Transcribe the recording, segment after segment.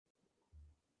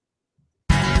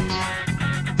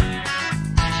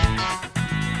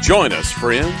Join us,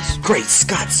 friends. Great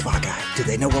Scott, Spa Guy. Do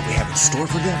they know what we have in store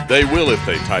for them? They will if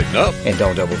they tighten up. And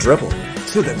don't double dribble.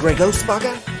 To the Grey Ghost, Spa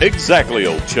Guy? Exactly,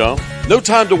 old chum. No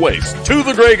time to waste. To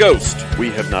the Grey Ghost. We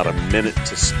have not a minute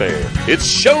to spare. It's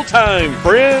showtime,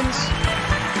 friends.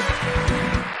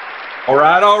 All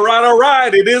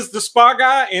right. It is the Spa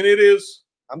Guy, and it is...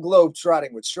 I'm globe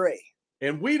trotting with Trey.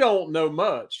 And we don't know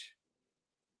much,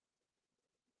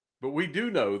 but we do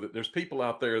know that there's people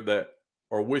out there that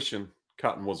are wishing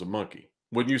cotton was a monkey.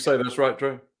 Wouldn't you say that's right,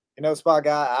 Trey? You know, Spa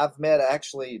Guy, I've met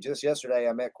actually just yesterday,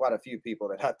 I met quite a few people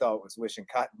that I thought was wishing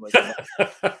cotton was a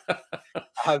monkey.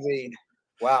 I mean,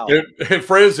 wow. And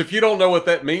friends, if you don't know what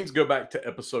that means, go back to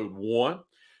episode 1.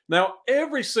 Now,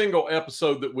 every single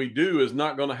episode that we do is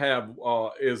not going to have,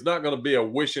 is not going to be a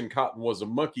wishing cotton was a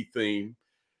monkey theme.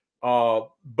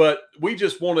 But we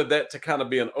just wanted that to kind of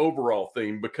be an overall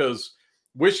theme, because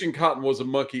wishing cotton was a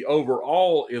monkey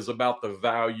overall is about the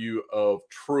value of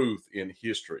truth in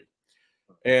history.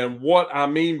 And what I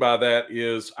mean by that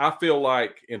is I feel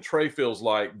like, and Trey feels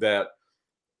like, that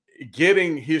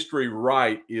getting history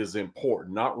right is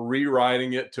important, not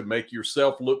rewriting it to make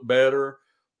yourself look better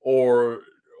or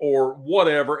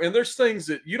whatever. And there's things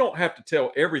that you don't have to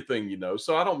tell everything you know.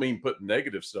 So I don't mean put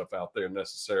negative stuff out there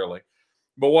necessarily.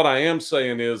 But what I am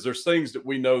saying is there's things that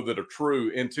we know that are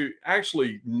true. And to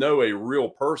actually know a real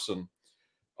person,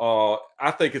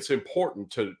 I think it's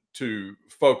important to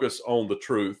focus on the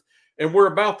truth. And we're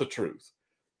about the truth.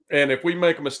 And if we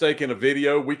make a mistake in a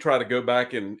video, we try to go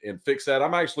back and fix that.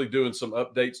 I'm actually doing some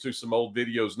updates to some old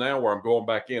videos now where I'm going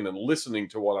back in and listening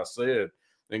to what I said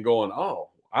and going, oh,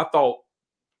 I thought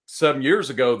 7 years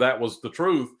ago that was the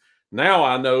truth. Now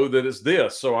I know that it's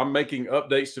this. So I'm making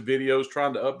updates to videos,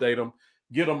 trying to update them,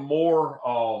 get them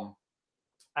more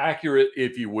accurate,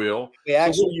 if you will. So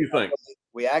what do you think?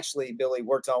 We actually, Billy,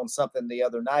 worked on something the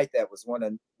other night that was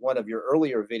one of your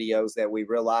earlier videos that we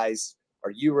realized,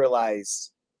 or you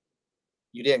realized,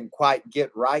 you didn't quite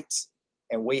get right.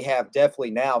 And we have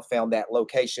definitely now found that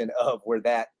location of where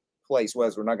that place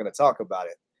was. We're not going to talk about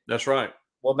it. That's right.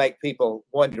 We'll make people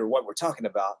wonder what we're talking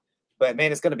about. But,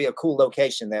 man, it's going to be a cool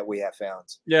location that we have found.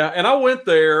 Yeah, and I went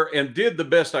there and did the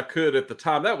best I could at the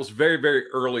time. That was very, very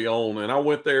early on. And I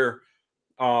went there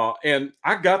and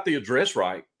I got the address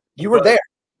right. You were there.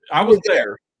 I was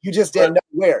there. You just didn't know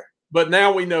where. But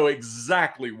now we know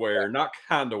exactly where, not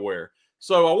kind of where.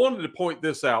 So I wanted to point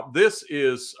this out. This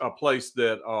is a place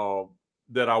that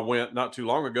that I went not too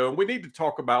long ago. And we need to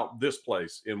talk about this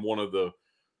place in one of the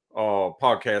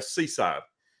podcasts, Seaside.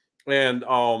 And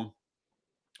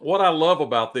what I love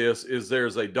about this is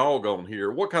there's a dog on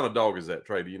here. What kind of dog is that,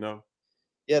 Trey? Do you know?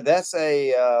 Yeah, that's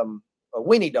a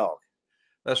weenie dog.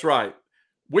 That's right.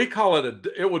 We call it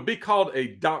it would be called a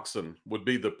dachshund, would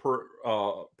be the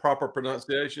proper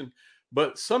pronunciation.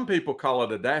 But some people call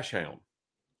it a dachshund.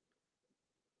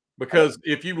 Because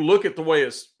if you look at the way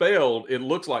it's spelled, it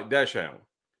looks like dachshund.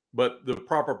 But the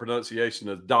proper pronunciation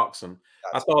is dachshund.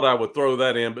 I thought I would throw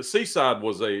that in. But Seaside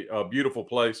was a beautiful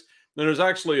place. And there's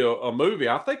actually a movie,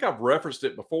 I think I've referenced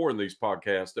it before in these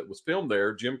podcasts, that was filmed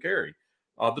there, Jim Carrey.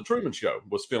 The Truman Show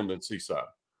was filmed in Seaside.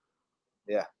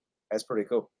 Yeah, that's pretty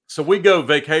cool. So we go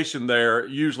vacation there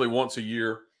usually once a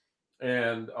year.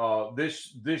 And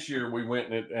this year we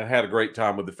went and had a great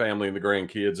time with the family and the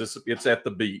grandkids. It's at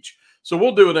the beach. So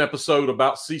we'll do an episode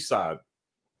about Seaside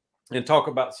and talk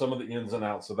about some of the ins and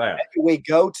outs of that. Maybe we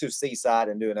go to Seaside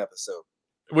and do an episode.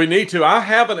 We need to. I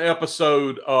have an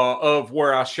episode of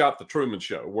where I shot the Truman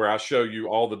Show, where I show you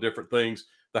all the different things,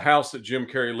 the house that Jim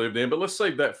Carrey lived in. But let's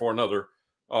save that for another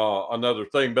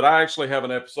thing. But I actually have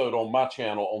an episode on my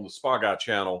channel, on the Spa Guy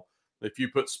channel. If you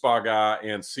put Spa Guy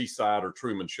and Seaside or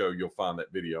Truman Show, you'll find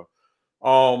that video.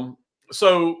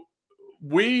 So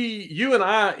you and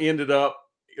I ended up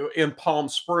in Palm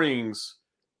Springs.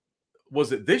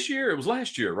 Was it this year? It was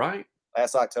last year, right?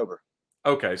 Last October.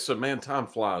 Okay. So, man, time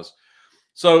flies.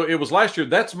 So it was last year.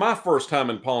 That's my first time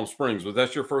in Palm Springs. Was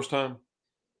that your first time?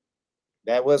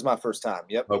 That was my first time.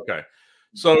 Yep. Okay.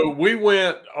 So we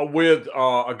went with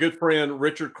a good friend,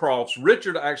 Richard Crofts.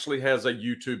 Richard actually has a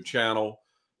YouTube channel.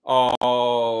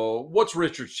 What's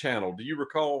Richard's channel? Do you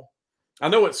recall? I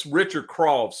know it's Richard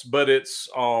Crofts, but it's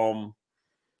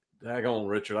daggone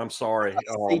Richard. I'm sorry.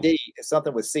 CD. It's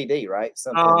something with CD, right?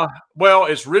 Well,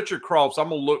 it's Richard Crofts. I'm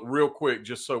gonna look real quick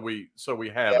just so we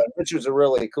have it. Richard's a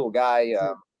really cool guy.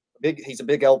 He's a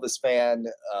big Elvis fan.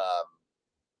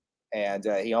 And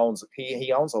he owns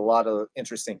a lot of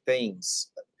interesting things,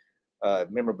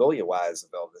 memorabilia wise, of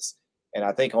Elvis. And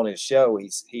I think on his show,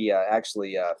 he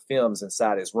actually films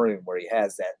inside his room where he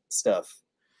has that stuff.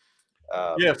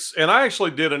 Yes, and I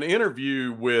actually did an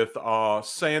interview with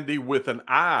Sandy with an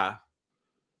I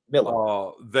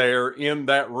Miller. There in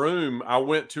that room. I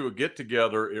went to a get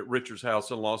together at Richard's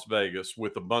house in Las Vegas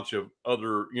with a bunch of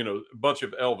other, a bunch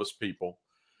of Elvis people.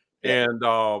 Yeah. And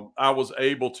I was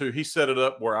able to, he set it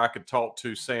up where I could talk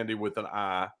to Sandy with an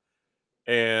eye.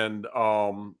 And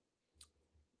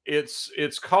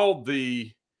it's called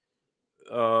the,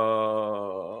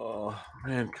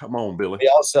 man, come on, Billy. We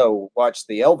also watched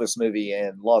the Elvis movie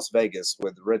in Las Vegas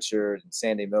with Richard and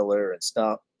Sandy Miller and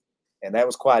Stump. And that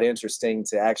was quite interesting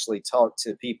to actually talk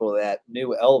to people that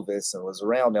knew Elvis and was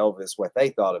around Elvis, what they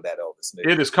thought about Elvis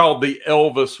movie. It is called the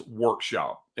Elvis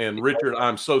Workshop. And Richard,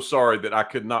 I'm so sorry that I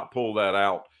could not pull that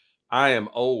out. I am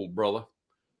old, brother.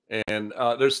 And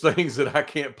there's things that I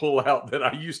can't pull out that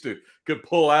I used to could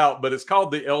pull out, but it's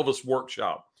called the Elvis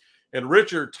Workshop. And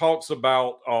Richard talks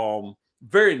about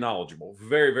very knowledgeable,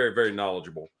 very, very, very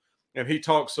knowledgeable. And he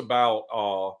talks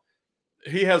about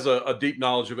he has a deep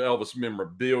knowledge of Elvis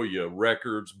memorabilia,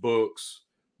 records, books,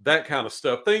 that kind of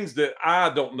stuff, things that I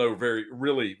don't know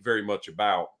really very much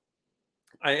about.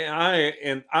 I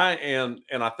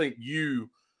think you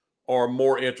are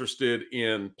more interested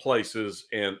in places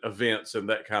and events and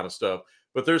that kind of stuff.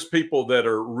 But there's people that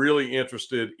are really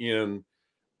interested in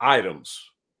items,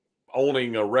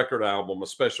 owning a record album, a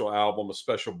special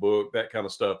book, that kind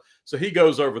of stuff. So he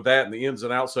goes over that and the ins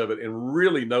and outs of it and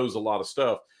really knows a lot of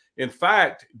stuff. In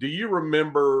fact, do you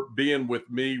remember being with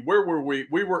me? Where were we?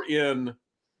 We were in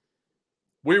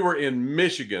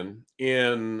Michigan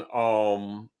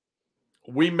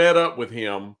we met up with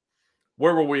him.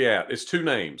 Where were we at? It's two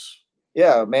names.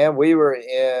 Yeah, man, we were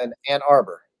in Ann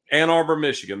Arbor,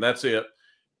 Michigan. That's it.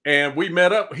 And we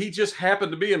met up. He just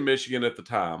happened to be in Michigan at the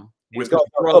time with his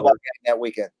brother that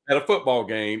weekend at a football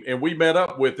game. And we met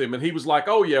up with him and he was like,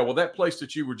 oh yeah, well, that place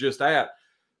that you were just at,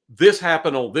 this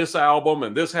happened on this album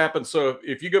and this happened. So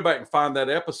if you go back and find that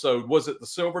episode, was it the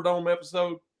Silver Dome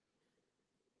episode?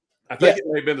 I think it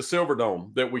may have been the Silver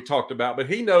Dome that we talked about, but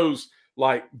he knows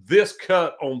like this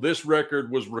cut on this record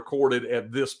was recorded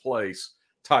at this place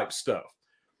type stuff.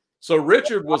 So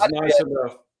Richard was nice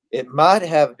enough. It might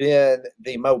have been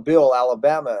the Mobile,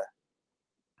 Alabama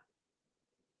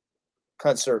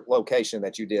concert location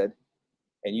that you did,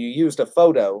 and you used a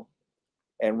photo,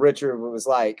 and Richard was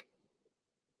like,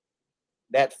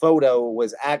 that photo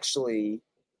was actually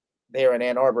there in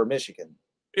Ann Arbor, Michigan.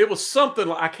 It was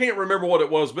something, I can't remember what it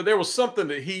was, but there was something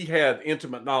that he had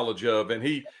intimate knowledge of, and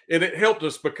it helped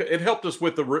us because it helped us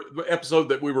with the episode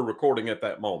that we were recording at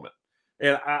that moment.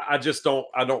 And I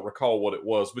don't recall what it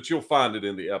was, but you'll find it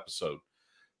in the episode.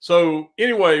 So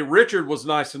anyway, Richard was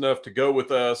nice enough to go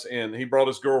with us, and he brought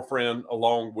his girlfriend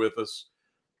along with us,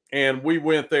 and we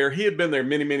went there. He had been there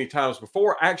many, many times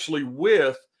before, actually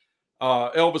with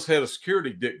Elvis head of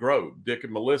security, Dick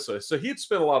and Melissa. So he had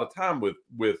spent a lot of time with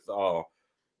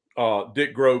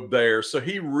Dick Grove there. So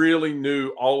he really knew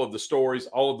all of the stories,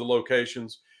 all of the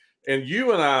locations. And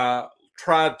you and I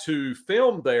tried to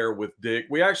film there with Dick.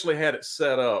 We actually had it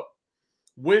set up.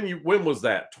 When was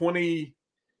that?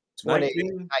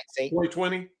 2019?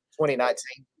 2020?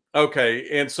 2019.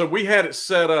 Okay. And so we had it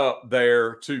set up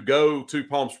there to go to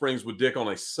Palm Springs with Dick on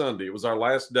a Sunday. It was our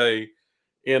last day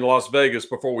in Las Vegas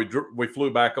before we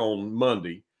flew back on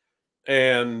Monday.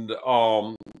 And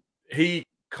he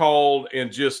called and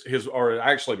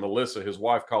actually Melissa, his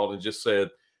wife, called and just said,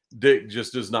 Dick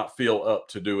just does not feel up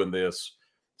to doing this.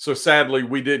 So sadly,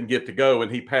 we didn't get to go,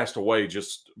 and he passed away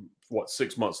just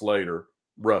 6 months later,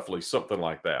 roughly, something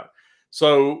like that.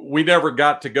 So we never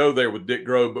got to go there with Dick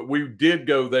Grove, but we did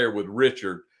go there with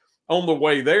Richard. On the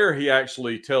way there, he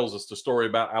actually tells us the story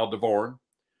about Al Devorn.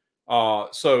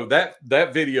 So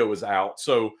that video is out.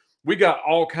 So we got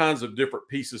all kinds of different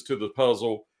pieces to the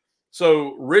puzzle.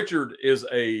 So Richard is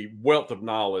a wealth of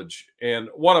knowledge. And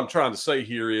what I'm trying to say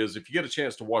here is if you get a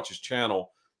chance to watch his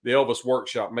channel, the Elvis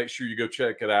Workshop, make sure you go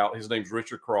check it out. His name's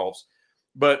Richard Crofts.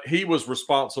 But he was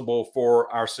responsible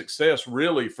for our success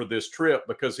really for this trip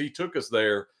because he took us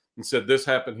there and said, this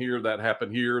happened here, that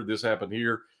happened here, this happened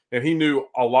here. And he knew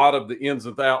a lot of the ins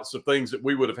and outs of things that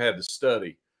we would have had to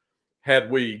study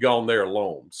had we gone there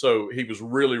alone. So he was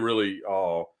really, really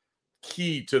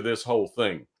key to this whole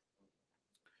thing.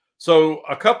 So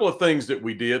a couple of things that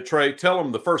we did. Trey, tell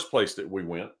them the first place that we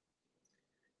went.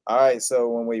 All right. So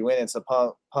when we went into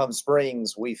Palm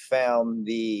Springs, we found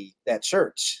that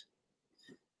church,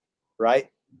 right?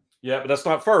 Yeah, but that's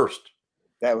not first.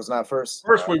 That was not first?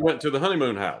 First, we went to the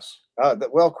honeymoon house.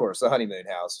 Well, of course, the honeymoon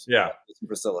house. Yeah.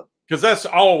 Priscilla. Because that's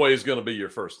always going to be your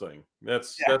first thing.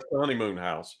 That's the honeymoon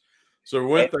house. So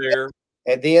we went there.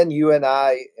 And then you and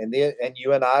I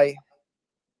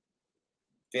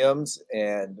filmed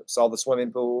and saw the swimming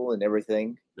pool and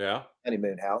everything. Yeah.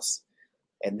 Honeymoon house.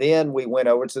 And then we went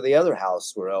over to the other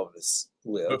house where Elvis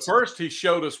lived. But first, he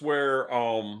showed us where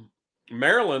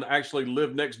Marilyn actually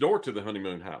lived next door to the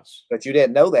honeymoon house. But you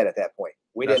didn't know that at that point.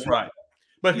 We That's didn't. right.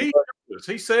 But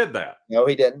he said that. No,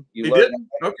 he didn't. He didn't?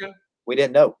 Okay. We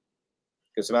didn't know.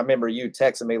 Because I remember you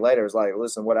texting me later. It was like,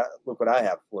 listen, look what I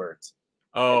have for it.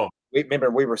 Oh.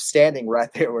 We were standing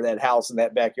right there where that house and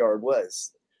that backyard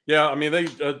was. Yeah, I mean, they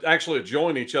actually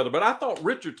adjoin each other. But I thought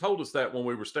Richard told us that when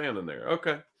we were standing there.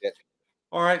 Okay. Yeah.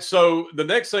 All right. So the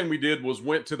next thing we did was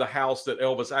went to the house that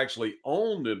Elvis actually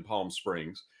owned in Palm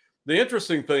Springs. The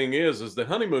interesting thing is the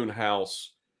honeymoon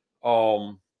house,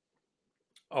 Elvis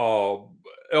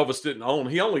didn't own.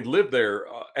 He only lived there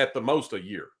at the most a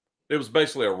year. It was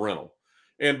basically a rental.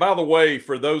 And by the way,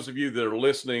 for those of you that are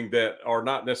listening that are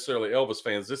not necessarily Elvis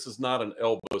fans, this is not an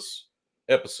Elvis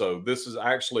episode. This is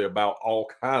actually about all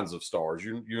kinds of stars.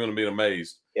 You're going to be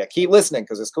amazed. Yeah, keep listening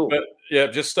because it's cool. But yeah,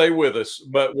 just stay with us.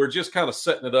 But we're just kind of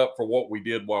setting it up for what we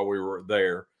did while we were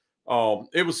there.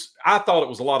 I thought it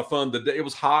was a lot of fun. It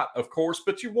was hot, of course,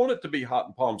 but you want it to be hot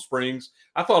in Palm Springs.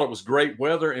 I thought it was great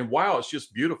weather, and wow, it's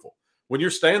just beautiful. When you're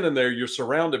standing there, you're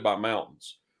surrounded by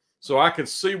mountains. So I could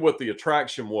see what the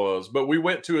attraction was. But we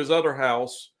went to his other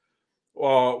house.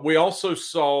 We also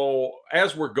saw,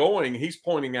 as we're going, he's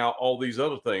pointing out all these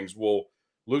other things. Well,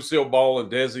 Lucille Ball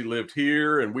and Desi lived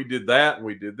here, and we did that, and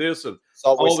we did this, and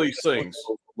all these things.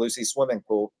 Lucy's swimming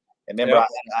pool. And remember,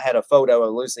 I had a photo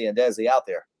of Lucy and Desi out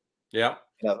there. Yeah.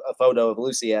 A photo of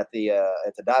Lucy at the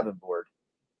diving board.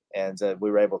 And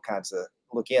we were able to kind of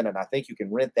look in, and I think you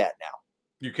can rent that now.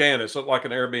 You can. It's like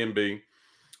an Airbnb.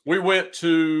 We went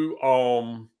to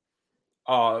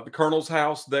the Colonel's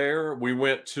house there. We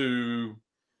went to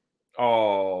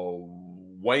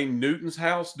Wayne Newton's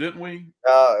house, didn't we?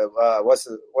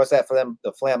 What's that for them?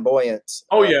 The flamboyant.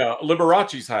 Oh yeah,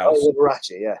 Liberace's house. Oh,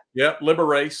 Liberace, yeah. Yep,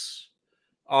 Liberace.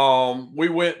 We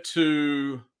went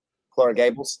to Clark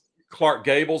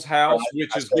Gable's house,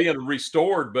 which is being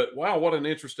restored. But wow, what an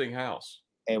interesting house!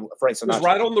 And Frank Sinatra. It was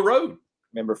right on the road.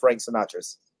 Remember Frank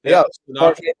Sinatra's? Yeah,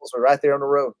 Clark Gable's were right there on the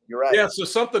road. You're right. Yeah, so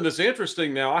something that's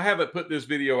interesting now, I haven't put this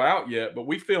video out yet, but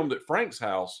we filmed at Frank's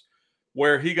house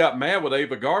where he got mad with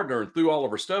Ava Gardner and threw all of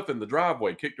her stuff in the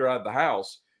driveway, kicked her out of the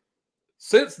house.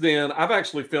 Since then, I've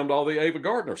actually filmed all the Ava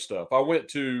Gardner stuff. I went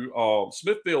to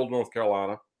Smithfield, North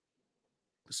Carolina,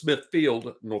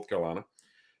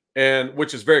 and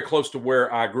which is very close to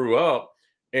where I grew up,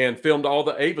 and filmed all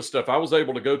the Ava stuff. I was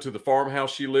able to go to the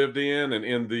farmhouse she lived in, and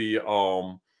in the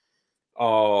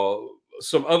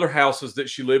some other houses that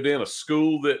she lived in, a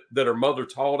school that her mother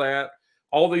taught at,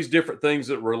 all these different things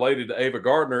that related to Ava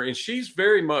Gardner. And she's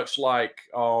very much like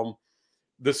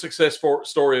the success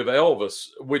story of Elvis,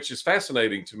 which is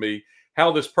fascinating to me,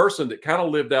 how this person that kind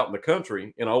of lived out in the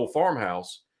country in an old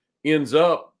farmhouse ends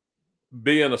up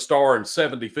being a star in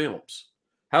 70 films.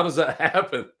 How does that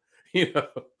happen?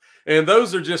 And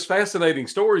those are just fascinating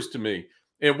stories to me.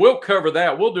 And we'll cover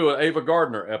that. We'll do an Ava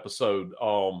Gardner episode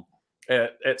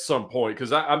at some point,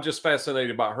 because I'm just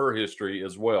fascinated by her history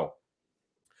as well.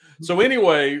 So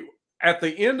anyway, at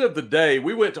the end of the day,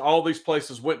 we went to all these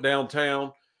places, went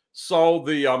downtown, saw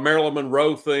the Marilyn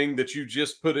Monroe thing that you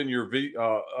just put in your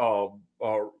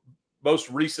most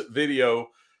recent video,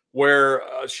 where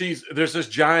there's this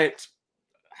giant,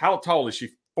 how tall is she?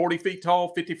 40 feet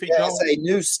tall, 50 feet tall? It's a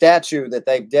new statue that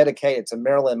they've dedicated to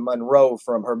Marilyn Monroe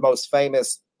from her most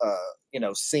famous,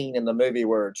 scene in the movie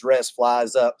where her dress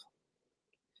flies up.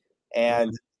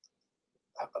 And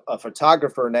a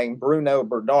photographer named Bruno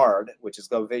Bernard, which is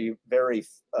going to be very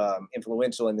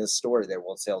influential in this story that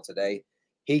we'll tell today,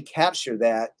 he captured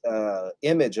that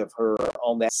image of her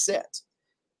on that set.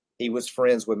 He was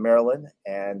friends with Marilyn,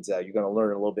 and you're going to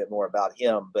learn a little bit more about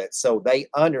him. But so they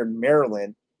honored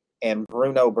Marilyn and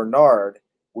Bruno Bernard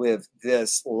with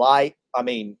this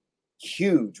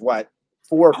huge, 4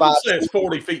 or 5. I would say it's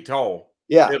 40 feet tall.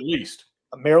 Yeah. At least.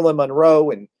 Marilyn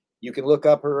Monroe, and you can look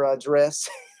up her dress,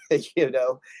 and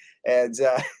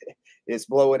it's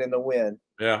blowing in the wind.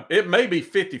 Yeah. It may be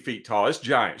 50 feet tall. It's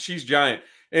giant. She's giant.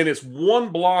 And it's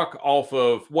 1 block off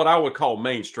of what I would call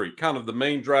Main Street, kind of the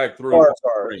main drag through.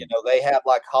 They have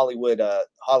like Hollywood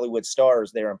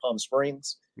stars there in Palm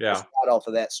Springs. Yeah. It's right off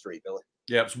of that street, Billy.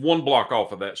 Yeah, it's 1 block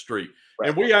off of that street. Right.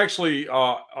 And we actually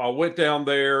went down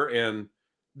there, and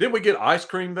did we get ice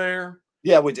cream there?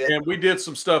 Yeah, we did. And we did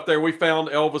some stuff there. We found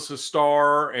Elvis's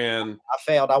star, and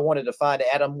I wanted to find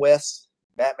Adam West,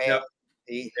 Batman. Yep.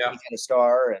 He had a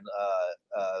star, and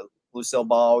Lucille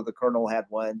Ball, the Colonel, had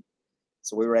one.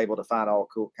 So we were able to find all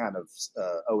cool kind of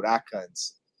old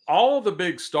icons. All the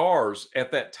big stars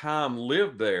at that time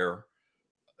lived there.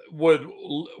 would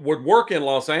work in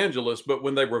Los Angeles, but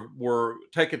when they were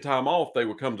taking time off, they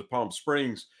would come to Palm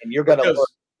Springs And you're going to learn.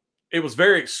 because it was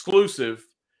very exclusive,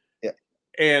 Yeah.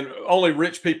 and only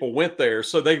rich people went there,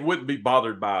 so they wouldn't be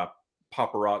bothered by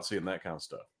paparazzi and that kind of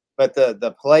stuff. But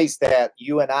the place that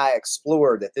you and I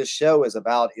explored that this show is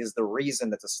about is the reason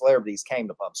that the celebrities came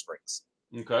to Palm Springs.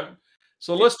 Okay.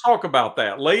 So let's talk about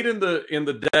that. Later in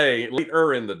the day,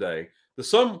 the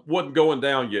sun wasn't going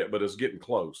down yet, but it's getting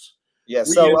close. Yeah.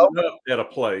 We So ended up at a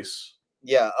place.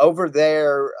 yeah, over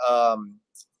there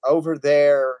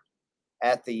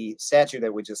at the statue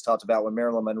that we just talked about with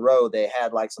Marilyn Monroe, they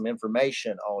had like some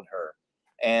information on her.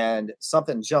 And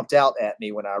something jumped out at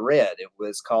me when I read. It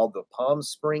was called the Palm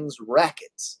Springs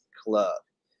Racquet Club.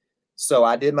 So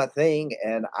I did my thing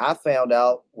and I found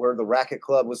out where the Racquet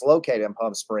Club was located in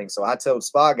Palm Springs. So I told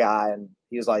Spa Guy and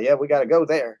he was like, yeah, we got to go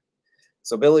there.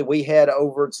 So Billy, we head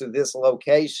over to this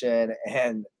location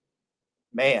and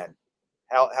man,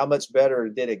 how much better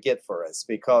did it get for us?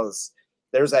 Because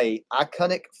there's a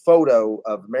iconic photo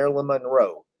of Marilyn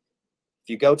Monroe. If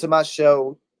you go to my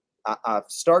show, I've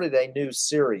started a new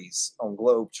series on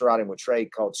Globe Trotting with Trey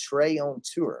called Trey on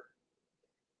Tour.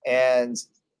 And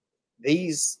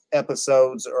these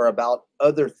episodes are about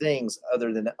other things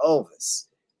other than Elvis.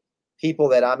 People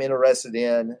that I'm interested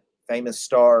in, famous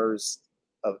stars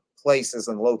of places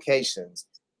and locations.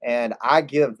 And I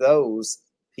give those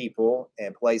people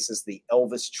and places the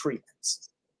Elvis treatments,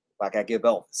 like I give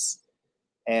Elvis.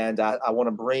 And I want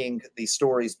to bring these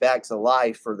stories back to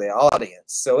life for the audience.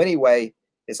 So anyway,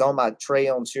 it's on my Trey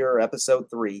on Tour episode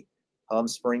 3, Palm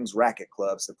Springs Racquet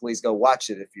Club. So please go watch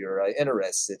it if you're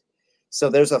interested. So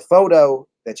there's a photo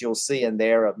that you'll see in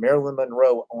there of Marilyn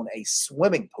Monroe on a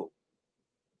swimming pool.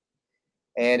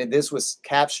 And this was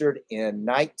captured in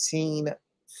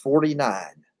 1949.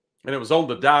 And it was on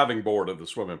the diving board of the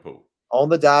swimming pool. On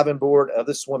the diving board of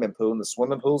the swimming pool, and the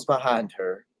swimming pool's behind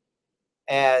her.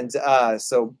 And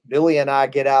so Billy and I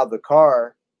get out of the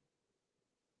car,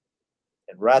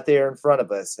 and right there in front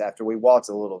of us, after we walked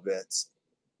a little bit,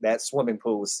 that swimming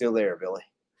pool was still there, Billy.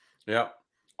 Yeah.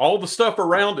 All the stuff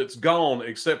around it's gone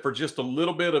except for just a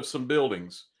little bit of some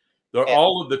buildings.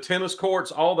 All of the tennis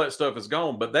courts, all that stuff is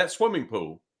gone, but that swimming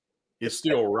pool is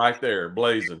still right there,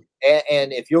 blazing.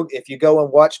 And if you go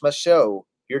and watch my show,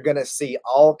 you're going to see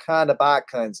all kind of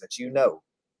icons that you know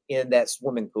in that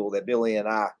swimming pool that Billy and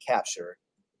I captured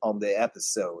on the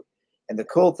episode. And the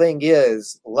cool thing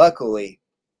is, luckily,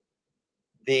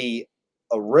 the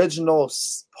original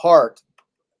part,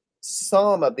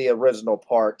 some of the original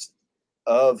part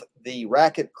of the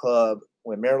Racquet Club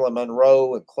when Marilyn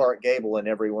Monroe and Clark Gable and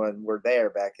everyone were there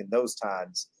back in those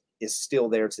times is still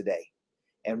there today.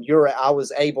 And I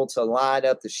was able to line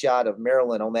up the shot of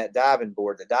Marilyn on that diving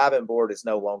board. The diving board is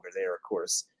no longer there, of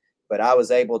course, but I was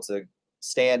able to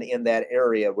stand in that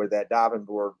area where that diving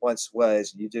board once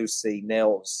was. You do see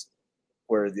nails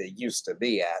where they used to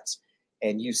be at.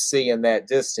 And you see in that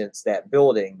distance that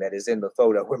building that is in the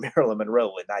photo with Marilyn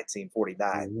Monroe in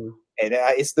 1949. Mm-hmm. And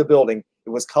it's the building.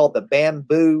 It was called the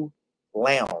Bamboo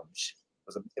Lounge.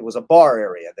 It was a bar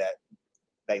area that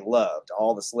they loved,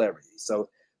 all the celebrities. So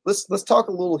let's talk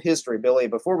a little history, Billy.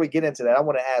 Before we get into that, I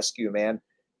want to ask you, man,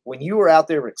 when you were out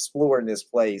there exploring this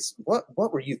place, what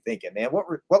were you thinking, man?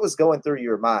 What was going through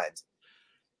your mind?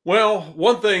 Well,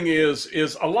 one thing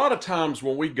is a lot of times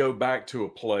when we go back to a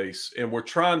place and we're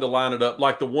trying to line it up,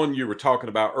 like the one you were talking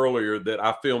about earlier that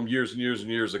I filmed years and years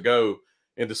and years ago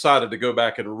and decided to go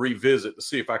back and revisit to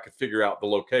see if I could figure out the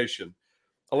location.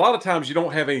 A lot of times you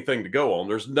don't have anything to go on.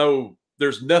 There's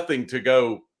nothing to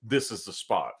go, this is the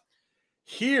spot.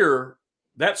 Here,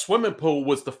 that swimming pool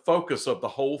was the focus of the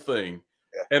whole thing.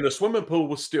 Yeah. And the swimming pool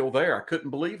was still there. I couldn't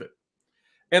believe it.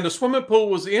 And the swimming pool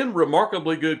was in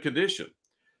remarkably good condition.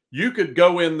 You could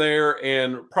go in there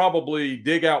and probably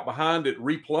dig out behind it,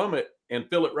 replumb it, and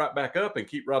fill it right back up and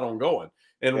keep right on going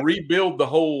and rebuild the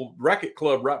whole Racquet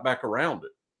Club right back around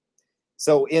it.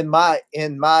 So in my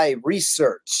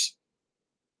research,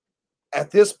 at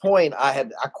this point, I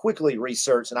quickly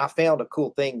researched and I found the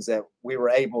cool things that we were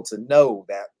able to know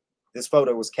that this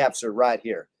photo was captured right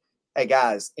here. Hey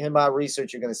guys, in my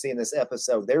research, you're going to see in this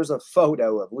episode, there's a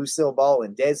photo of Lucille Ball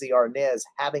and Desi Arnaz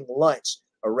having lunch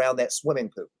around that swimming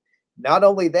pool. Not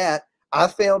only that, I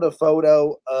found a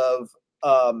photo of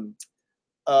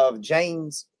Jane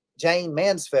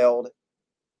Mansfield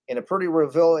in a pretty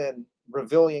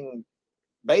revealing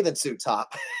bathing suit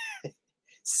top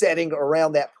setting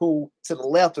around that pool to the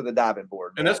left of the diving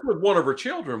board. Man. And that's with one of her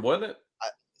children, wasn't it?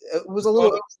 It was a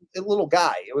little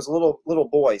guy. It was a little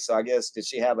boy. So I guess, did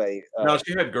she have a? No,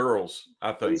 she had girls.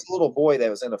 I think it was a little boy that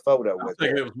was in the photo with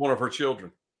her. It was one of her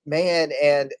children. man,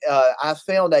 and I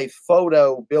found a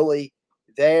photo, Billy,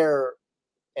 there,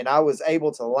 and I was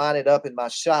able to line it up in my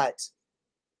shot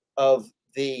of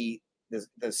the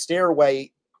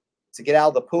stairway to get out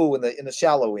of the pool in the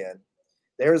shallow end.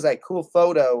 There's a cool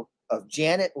photo of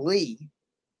Janet Leigh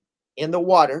in the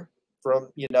water from,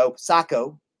 you know,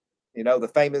 Psycho, you know, the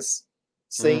famous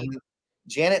scene. Mhm.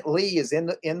 Janet Leigh is in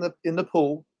the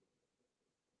pool.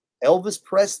 Elvis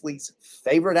Presley's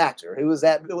favorite actor. Who is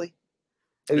that, Billy?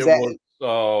 Who's It that?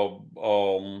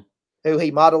 was, Who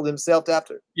he modeled himself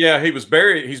after? yeah, he was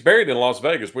buried. He's buried in Las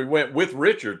Vegas. We went with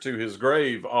Richard to his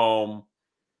grave.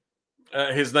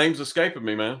 His name's escaping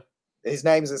me, man. His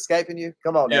name's escaping you.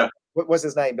 Come on Yeah, now. What's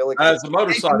his name, Billy? as a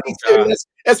motorcycle Me too. guy.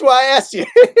 That's why I asked you.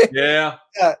 Yeah.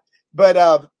 But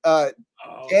Oh,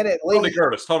 Janet Leigh, Tony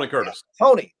Curtis. Tony Curtis.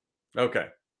 Tony Okay.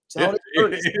 Tony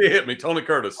Curtis. It hit me. Tony I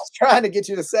Curtis. was trying to get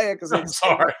you to say it because I'm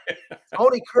sorry.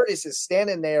 Tony Curtis is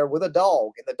standing there with a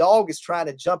dog, and the dog is trying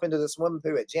to jump into the swimming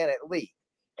pool at Janet Leigh.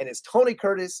 And it's Tony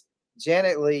Curtis,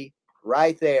 Janet Leigh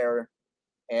right there.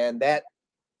 And that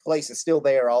place is still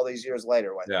there all these years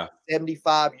later. What, Yeah.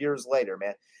 75 years later,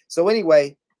 man. So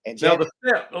anyway, and Now Janet, the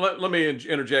step. Let me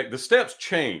interject. The steps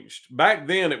changed. Back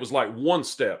then, it was like one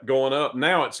step going up.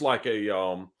 Now it's like a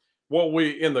what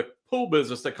we in the pool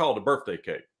business they call it a birthday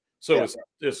cake. So yeah,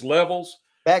 it's levels.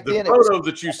 back The then it was, photo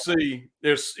that you see,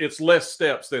 it's less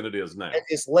steps than it is now.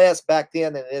 it's less back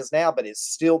then than it is now, but it's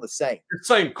still the same. The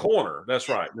same corner. That's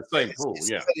right. The same pool.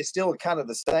 Yeah. But it's still kind of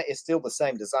the same. It's still the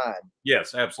same design.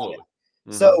 Yes, absolutely.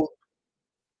 Mhm. So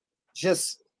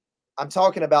just, I'm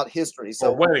talking about history. Or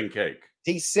So wedding cake.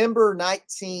 December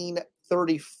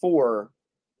 1934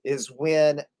 is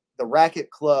when the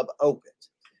Racquet Club opened.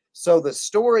 So the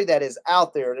story that is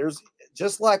out there, there's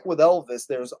just like with Elvis,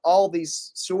 there's all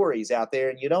these stories out there,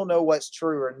 and you don't know what's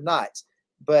true or not.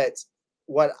 But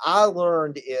what I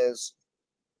learned is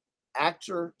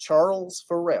actor Charles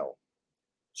Farrell,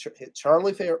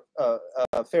 Charlie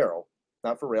Farrell,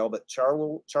 not Farrell, but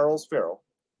Charles Farrell.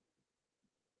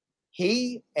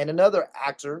 He and another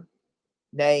actor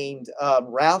named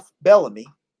Ralph Bellamy,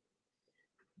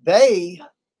 they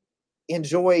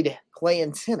enjoyed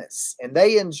playing tennis, and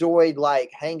they enjoyed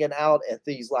like hanging out at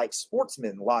these like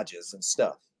sportsman lodges and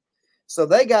stuff. So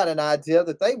they got an idea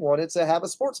that they wanted to have a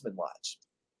sportsman lodge.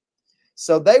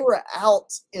 So they were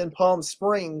out in Palm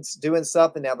Springs doing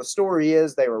something. Now the story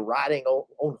is they were riding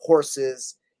on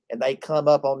horses, and they come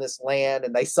up on this land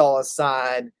and they saw a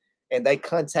sign, and they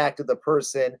contacted the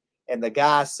person, and the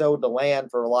guy sold the land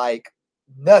for like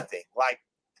nothing, like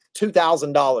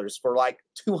 $2,000 for like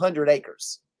 200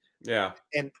 acres. Yeah.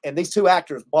 And these two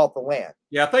actors bought the land.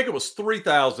 Yeah, I think it was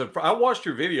 3,000. I watched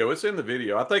your video. It's in the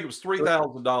video. I think it was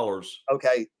 $3,000.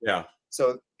 Okay. Yeah.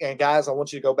 So, and guys, I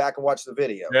want you to go back and watch the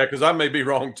video. Yeah, because I may be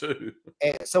wrong too.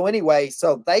 And so anyway,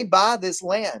 so they buy this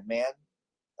land, man.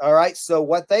 All right. So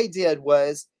what they did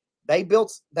was they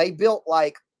built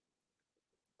like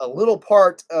a little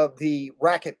part of the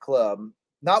Racquet Club,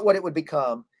 not what it would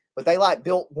become, but they like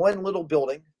built one little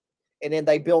building, and then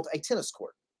they built a tennis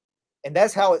court. And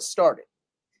that's how it started.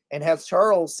 And as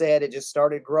Charles said, it just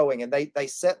started growing, and they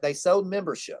sold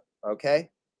membership. Okay.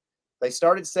 They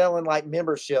started selling like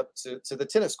membership to the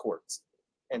tennis courts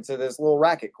and to this little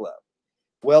racket club.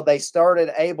 Well, they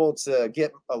started able to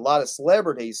get a lot of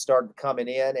celebrities started coming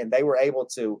in, and they were able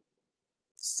to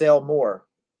sell more,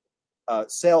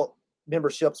 sell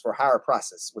memberships for higher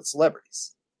prices with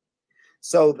celebrities.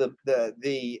 So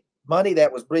the money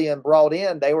that was being brought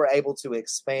in, they were able to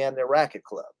expand their racket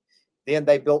club. Then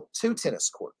they built 2 tennis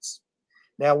courts.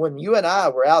 Now, when you and I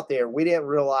were out there, we didn't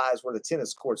realize where the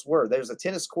tennis courts were. There's a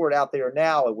tennis court out there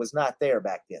now. It was not there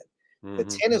back then. Mm-hmm. The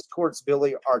tennis courts,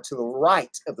 Billy, are to the right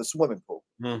of the swimming pool.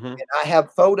 Mm-hmm. And I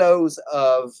have photos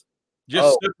of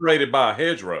just separated by a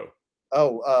hedgerow.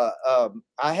 I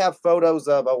have photos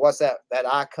of what's that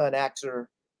icon actor,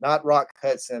 not Rock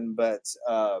Hudson, but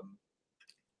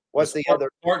what's the other?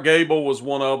 Clark Gable was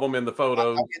one of them in the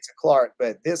photos. I'll get to Clark,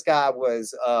 but this guy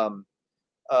was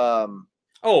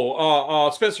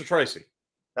Spencer Tracy.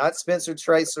 Not Spencer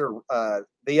Tracer.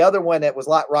 The other one that was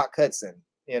like Rock Hudson.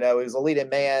 You know, he was a leading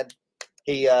man.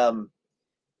 He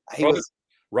was.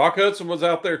 Rock Hudson was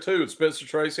out there too. Spencer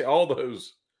Tracy, all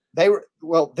those. They were,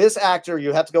 well, this actor,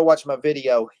 you have to go watch my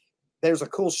video. There's a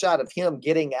cool shot of him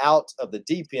getting out of the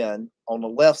deep end on the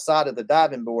left side of the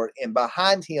diving board, and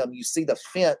behind him you see the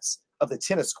fence of the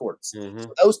tennis courts. Mm-hmm.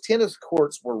 So those tennis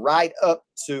courts were right up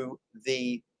to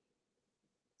the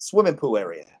swimming pool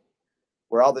area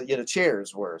where all the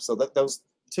chairs were. So those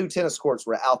 2 tennis courts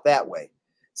were out that way.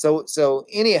 So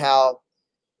anyhow,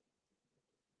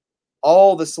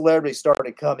 all the celebrities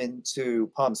started coming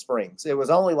to Palm Springs. It was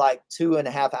only like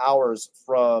 2.5 hours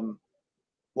from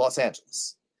Los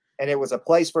Angeles, and it was a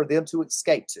place for them to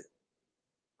escape to.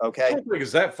 Okay, I don't think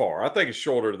it's that far. I think it's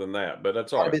shorter than that, but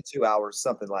that's all might have right. been 2 hours,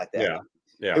 something like that. Yeah,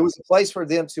 yeah. It was a place for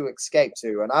them to escape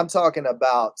to, and I'm talking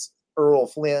about Earl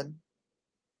Flynn.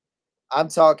 I'm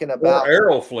talking about Or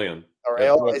Errol Flynn. or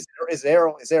Errol. Is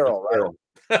Errol? Is Errol right? Errol.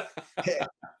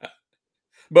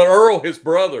 But Earl, his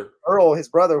brother, Earl, his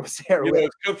brother, was there with. his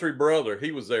country brother,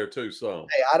 he was there too. So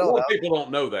Hey, I a don't lot know. of people don't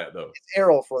know that though. It's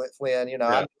Errol Flynn. You know,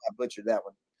 Yeah. I butchered that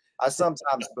one. I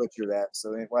sometimes butcher that,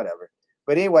 so whatever.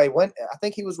 But anyway, when I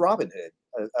think he was Robin Hood.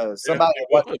 Somebody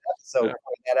watched the episode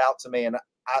pointed that out to me, and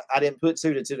I didn't put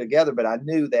two to two together, but I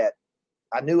knew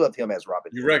of him as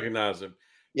Robin You Hood. recognize him.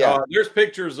 Yeah. There's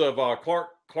pictures of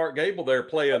Clark Gable there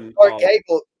playing. Clark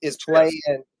Gable is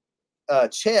playing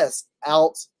chess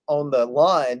out on the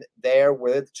lawn there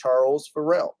with Charles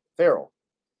Farrell,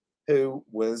 who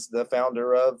was the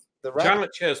founder of the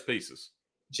giant chess pieces.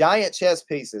 Giant chess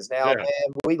pieces. Now, man,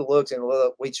 we looked and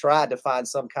we tried to find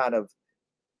some kind of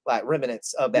like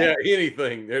remnants of that. Yeah,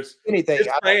 anything. There's anything. It's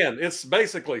sand. It's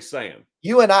basically sand.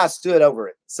 You and I stood over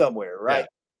it somewhere, right?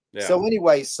 Yeah. So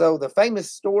anyway, so the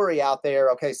famous story out there,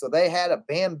 okay, so they had a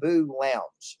bamboo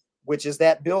lounge, which is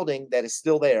that building that is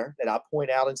still there that I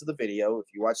point out into the video if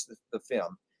you watch the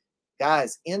film.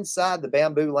 Guys, inside the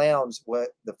bamboo lounge, what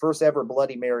the first ever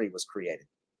Bloody Mary was created.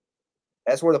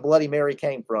 That's where the Bloody Mary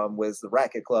came from, was the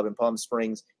Racquet Club in Palm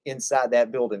Springs inside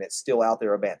that building. It's still out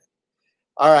there abandoned.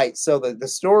 All right, so the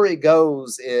story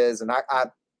goes is, and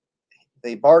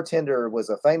the bartender was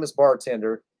a famous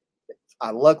bartender.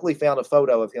 I luckily found a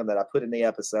photo of him that I put in the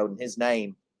episode, and his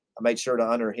name, I made sure to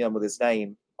honor him with his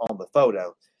name on the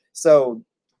photo. So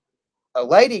a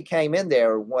lady came in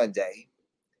there one day,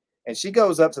 and she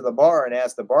goes up to the bar and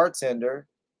asks the bartender,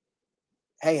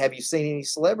 "Hey, have you seen any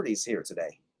celebrities here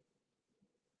today?"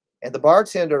 And the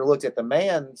bartender looked at the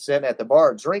man sitting at the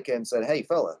bar drinking and said, "Hey,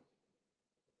 fella,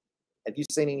 have you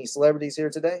seen any celebrities here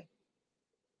today?"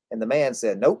 And the man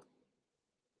said, "Nope."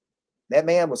 That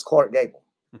man was Clark Gable.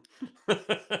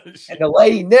 And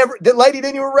the lady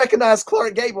didn't even recognize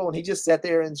Clark Gable. And he just sat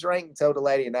there and drank and told the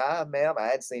lady, "Nah, ma'am, I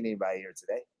hadn't seen anybody here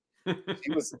today."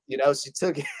 She was, she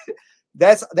took it.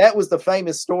 That was the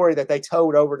famous story that they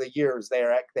told over the years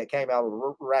there that came out of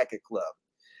the Racquet Club.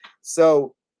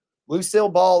 So Lucille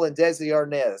Ball and Desi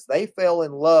Arnaz, they fell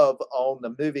in love on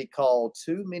the movie called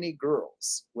Too Many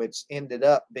Girls, which ended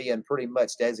up being pretty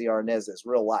much Desi Arnaz's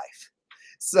real life.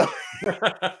 So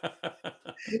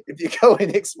if you go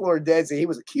and explore Desi, he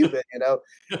was a Cuban,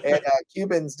 and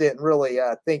Cubans didn't really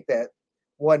think that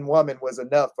one woman was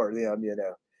enough for them,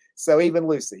 So even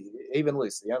Lucy,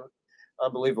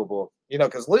 unbelievable,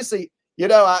 because Lucy,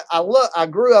 I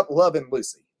grew up loving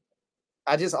Lucy.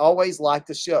 I just always liked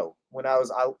the show when I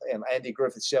was in Andy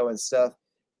Griffith's show and stuff,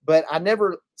 but I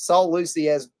never saw Lucy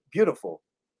as beautiful.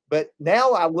 But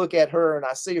now I look at her and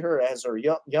I see her as her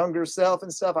younger self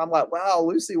and stuff. I'm like, wow,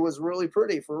 Lucy was really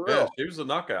pretty for real. Yeah, she was a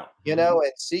knockout. And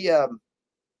she, I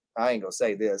ain't gonna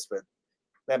say this, but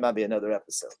that might be another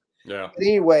episode. Yeah. But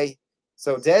anyway,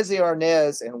 so Desi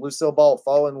Arnaz and Lucille Ball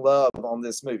fall in love on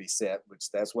this movie set,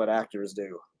 which that's what actors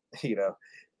do,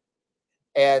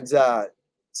 And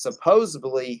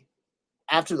supposedly,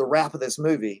 after the wrap of this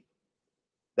movie,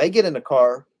 they get in the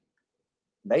car,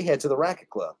 and they head to the Racquet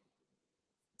Club.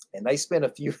 And they spent a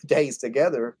few days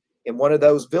together in one of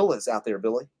those villas out there,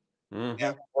 Billy,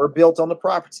 or built on the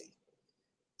property.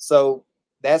 So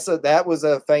that was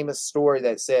a famous story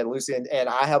that said Lucy and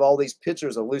I have all these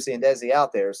pictures of Lucy and Desi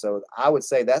out there. So I would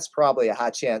say that's probably a high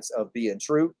chance of being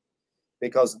true,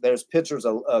 because there's pictures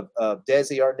of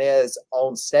Desi Arnaz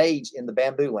on stage in the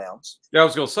Bamboo Lounge. Yeah, I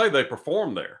was going to say they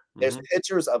performed there. There's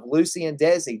pictures of Lucy and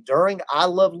Desi during I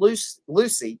Love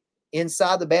Lucy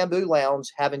inside the Bamboo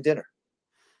Lounge having dinner.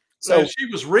 So she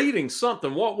was reading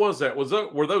something. What was that?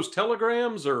 Were those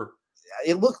telegrams or?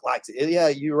 It looked like it. Yeah,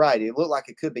 you're right. It looked like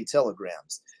it could be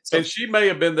telegrams. So, and she may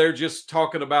have been there just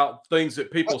talking about things that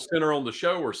people sent her on the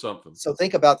show or something. So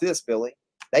think about this, Billy.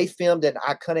 They filmed an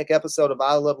iconic episode of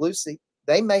I Love Lucy.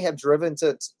 They may have driven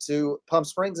to Palm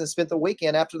Springs and spent the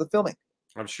weekend after the filming.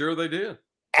 I'm sure they did.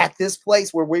 At this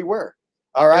place where we were.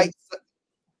 All right.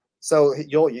 So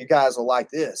you guys will like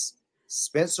this.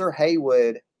 Spencer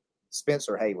Haywood.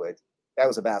 That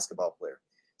was a basketball player.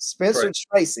 Spencer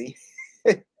Tracy.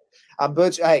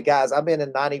 Hey guys, I've been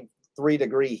in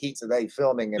 93-degree heat today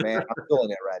filming, and man, I'm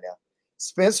feeling it right now.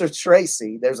 Spencer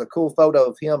Tracy, there's a cool photo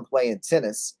of him playing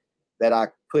tennis that I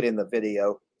put in the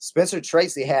video. Spencer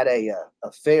Tracy had a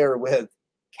affair with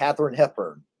Katharine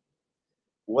Hepburn.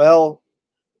 Well,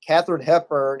 Katharine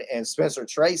Hepburn and Spencer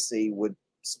Tracy would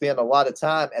spend a lot of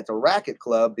time at the Racquet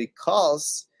Club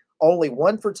because only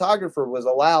one photographer was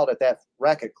allowed at that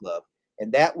Racquet Club,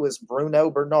 and that was Bruno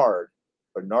Bernard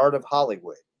of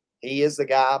Hollywood. He is the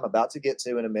guy I'm about to get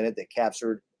to in a minute that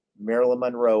captured Marilyn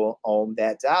Monroe on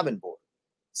that diving board.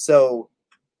 So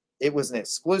it was an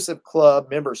exclusive club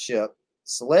membership.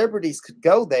 Celebrities could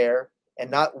go there and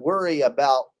not worry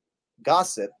about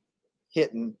gossip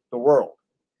hitting the world.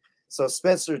 So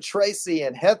Spencer Tracy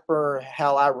and Hepburn,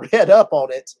 how I read up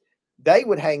on it, they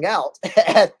would hang out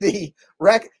at the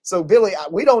Racquet. So Billy,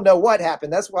 we don't know what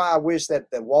happened. That's why I wish that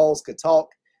the walls could talk,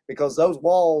 because those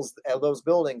walls of those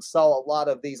buildings saw a lot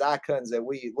of these icons that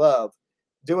we love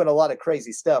doing a lot of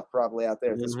crazy stuff probably out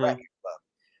there at this Racquet Club.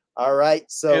 All right.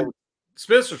 So and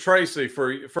Spencer Tracy,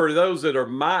 for those that are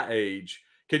my age,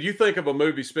 could you think of a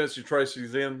movie Spencer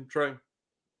Tracy's in, Trey?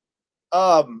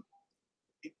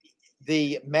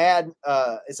 The Mad,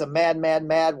 it's a mad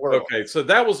world. Okay, so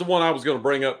that was the one I was going to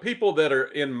bring up. People that are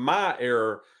in my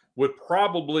era would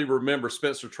probably remember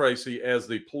Spencer Tracy as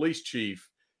the police chief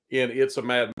in It's a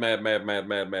Mad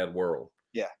World.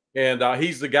 Yeah. And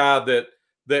he's the guy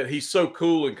that he's so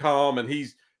cool and calm, and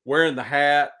he's wearing the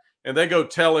hat, and they go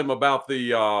tell him about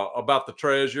the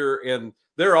treasure, and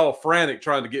they're all frantic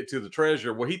trying to get to the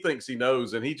treasure. Well, he thinks he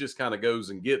knows, and he just kind of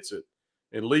goes and gets it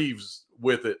and leaves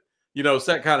with it. You know, it's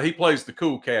that kind of, he plays the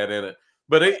cool cat in it.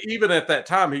 But even at that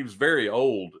time, he was very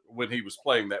old when he was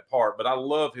playing that part. But I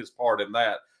love his part in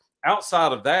that.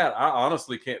 Outside of that, I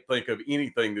honestly can't think of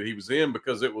anything that he was in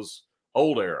because it was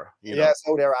old era. You know? It's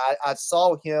old era. I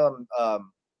saw him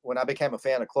when I became a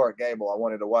fan of Clark Gable. I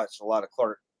wanted to watch a lot of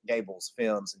Clark Gable's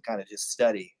films and kind of just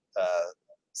study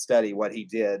what he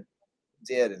did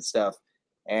and stuff.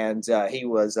 And he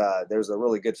was there's a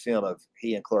really good film of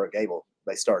he and Clark Gable.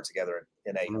 They starred together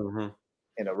in a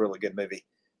really good movie.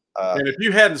 And if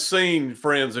you hadn't seen,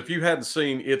 friends,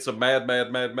 It's a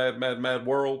Mad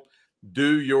World,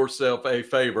 do yourself a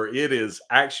favor. It is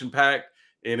action-packed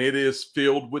and it is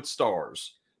filled with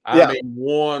stars. I mean,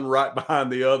 one right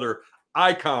behind the other.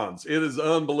 Icons. It is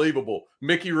unbelievable.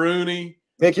 Mickey Rooney,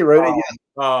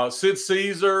 Sid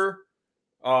Caesar,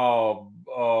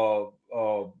 who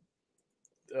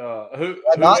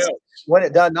else? When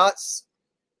it done nuts.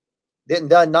 Didn't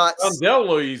done nuts.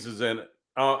 DeLuise is in it.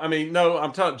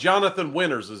 I'm talking Jonathan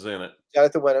Winters is in it.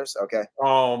 Jonathan Winters, okay.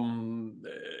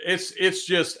 It's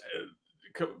just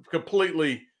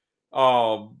completely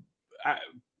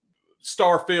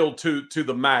star-filled to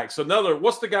the max.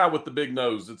 What's the guy with the big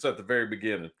nose that's at the very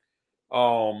beginning?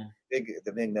 The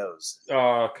big nose.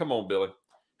 Come on, Billy.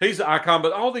 He's an icon,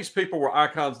 but all these people were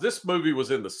icons. This movie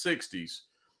was in the 60s.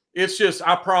 It's just,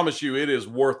 I promise you, it is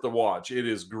worth the watch. It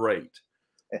is great.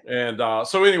 And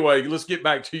so anyway, let's get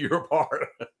back to your part.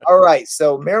 All right.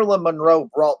 So Marilyn Monroe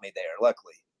brought me there,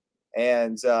 luckily.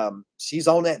 And she's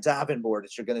on that diving board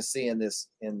that you're going to see in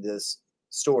this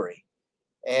story.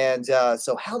 And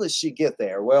so how does she get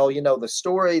there? Well, you know, the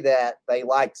story that they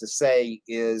like to say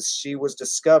is she was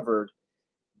discovered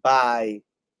by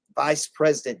Vice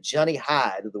President Johnny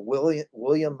Hyde of the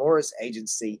William Morris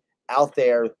Agency out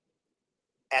there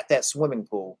at that swimming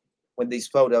pool when these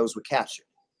photos were captured.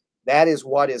 That is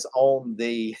what is on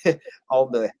the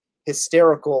on the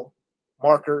hysterical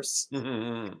markers,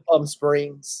 Palm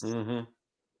Springs.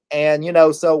 And, you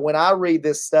know, so when I read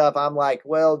this stuff, I'm like,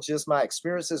 well, just my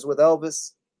experiences with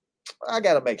Elvis, I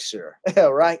got to make sure,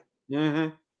 right?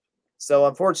 So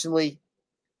unfortunately,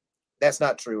 that's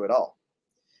not true at all.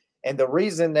 And the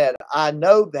reason that I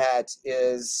know that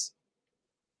is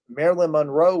Marilyn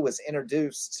Monroe was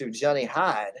introduced to Johnny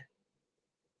Hyde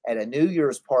at a New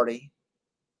Year's party,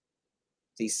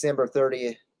 December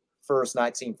 31st,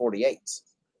 1948.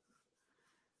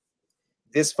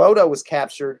 This photo was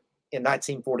captured in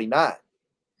 1949.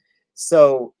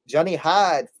 So Johnny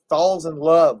Hyde falls in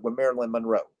love with Marilyn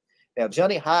Monroe. Now,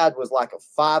 Johnny Hyde was like a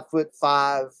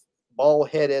 5'5",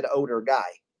 bald-headed older guy.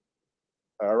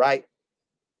 All right.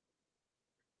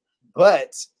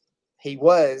 But he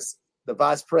was the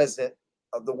vice president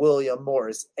of the William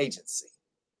Morris Agency.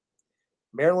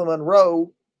 Marilyn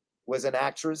Monroe was an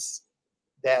actress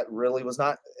that really was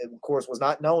not, of course, was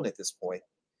not known at this point.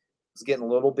 Was getting a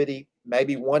little bitty,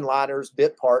 maybe one-liners,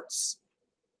 bit parts.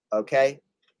 Okay.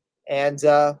 And,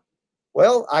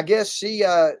 well, I guess she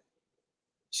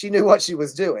knew what she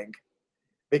was doing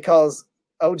because,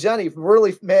 Johnny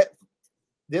really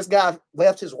this guy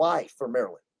left his wife for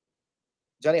Marilyn.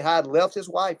 Johnny Hyde left his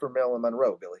wife for Marilyn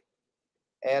Monroe, Billy.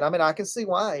 And I mean, I can see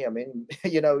why. I mean,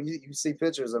 you know, you see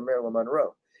pictures of Marilyn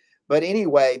Monroe. But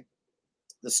anyway,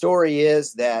 the story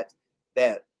is that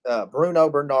Bruno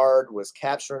Bernard was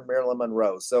capturing Marilyn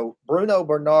Monroe. So Bruno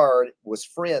Bernard was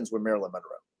friends with Marilyn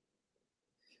Monroe.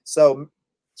 So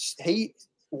he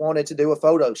wanted to do a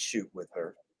photo shoot with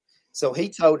her. So he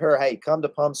told her, "Hey, come to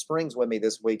Palm Springs with me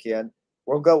this weekend.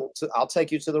 I'll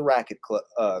take you to the Racquet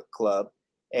Club,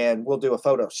 and we'll do a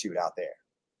photo shoot out there."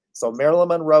 So Marilyn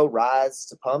Monroe rides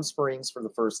to Palm Springs for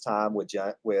the first time with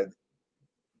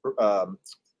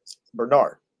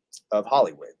Bernard of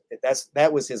Hollywood.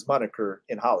 That was his moniker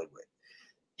in Hollywood.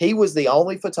 He was the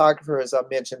only photographer, as I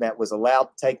mentioned, that was allowed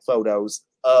to take photos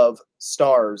of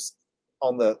stars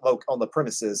on the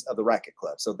premises of the Racquet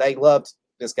Club. So they loved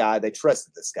this guy. They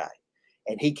trusted this guy.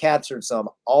 And he captured some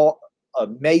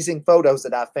amazing photos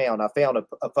that I found. I found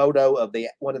a photo of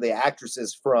one of the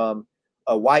actresses from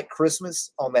A White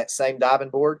Christmas on that same diving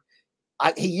board.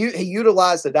 He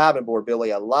utilized the diving board,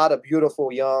 Billy. A lot of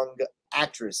beautiful young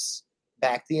actresses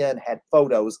back then had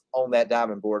photos on that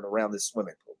diving board around this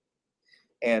swimming pool.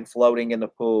 And floating in the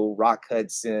pool, Rock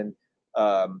Hudson,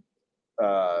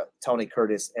 Tony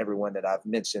Curtis, everyone that I've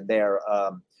mentioned there.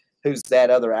 Who's that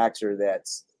other actor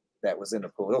that was in the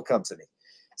pool? He'll come to me.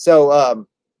 So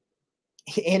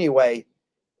anyway,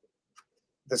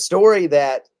 the story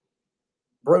that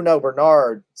Bruno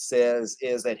Bernard says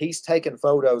is that he's taken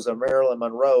photos of Marilyn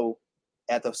Monroe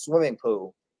at the swimming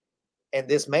pool, and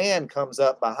this man comes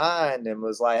up behind and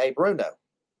was like, "Hey, Bruno,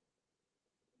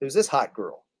 who's this hot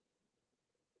girl?"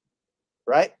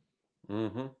 Right?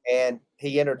 Mm-hmm. And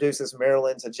he introduces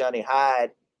Marilyn to Johnny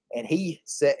Hyde, and he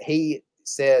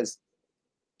says,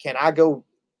 "Can I go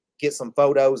get some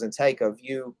photos and take of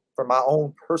you for my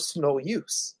own personal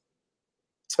use?"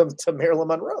 to Marilyn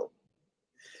Monroe.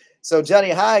 So Johnny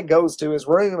Hyde goes to his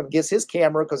room and gets his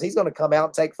camera because he's going to come out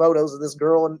and take photos of this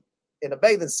girl in a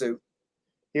bathing suit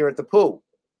here at the pool.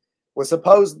 Well,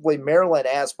 supposedly Marilyn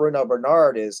asked Bruno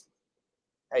Bernard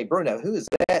 "Hey, Bruno, who is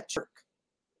that jerk?"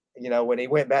 You know, when he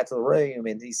went back to the room,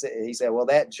 and he said, "Well,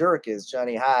 that jerk is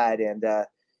Johnny Hyde, and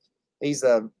he's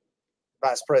the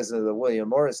vice president of the William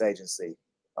Morris Agency."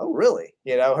 Oh, really?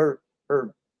 You know,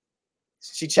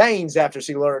 she changed after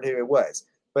she learned who it was.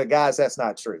 But guys, that's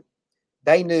not true.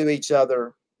 They knew each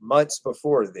other months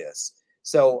before this.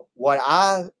 So what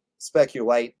I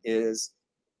speculate is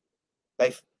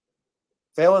they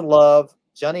fell in love.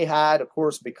 Johnny Hyde, of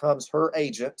course, becomes her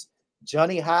agent.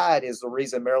 Johnny Hyde is the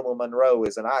reason Marilyn Monroe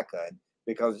is an icon,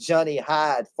 because Johnny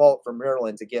Hyde fought for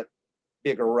Marilyn to get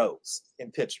bigger roles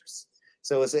in pictures.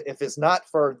 So if it's not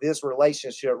for this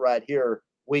relationship right here,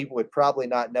 we would probably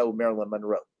not know Marilyn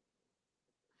Monroe.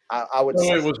 I would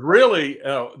say it was really,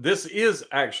 this is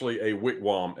actually a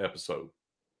WCWAM episode.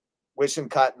 Wishing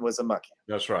Cotton was a monkey.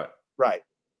 That's right. Right.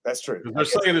 That's true. They're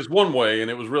saying it's one way,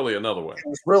 and it was really another way. It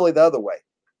was really the other way.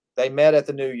 They met at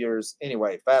the New Year's.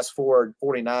 Anyway, fast forward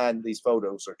 49, these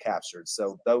photos are captured.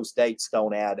 So those dates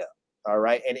don't add up. All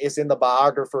right. And it's in the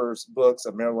biographer's books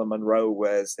of Marilyn Monroe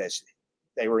was that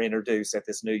they were introduced at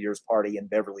this New Year's party in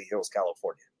Beverly Hills,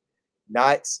 California.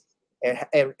 Nights. And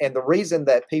the reason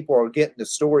that people are getting the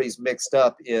stories mixed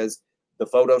up is the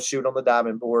photo shoot on the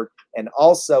diamond board. And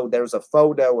also there's a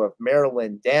photo of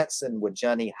Marilyn dancing with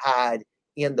Johnny Hyde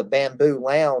in the Bamboo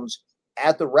Lounge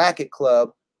at the Racquet Club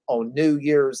on New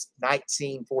Year's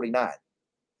 1949.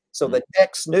 So the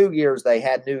next New Year's, they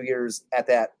had New Year's at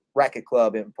that Racquet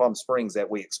Club in Palm Springs that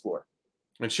we explored.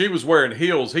 And she was wearing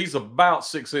heels. He's about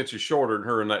 6 inches shorter than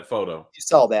her in that photo. You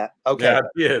saw that? Okay. Yeah, I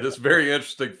did. It's a very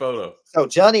interesting photo. So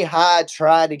Johnny Hyde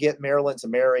tried to get Marilyn to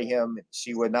marry him.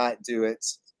 She would not do it.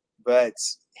 But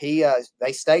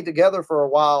they stayed together for a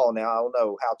while. Now, I don't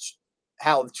know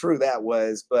how true that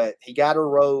was, but he got her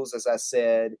rose, as I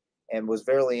said, and was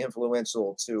very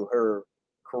influential to her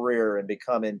career and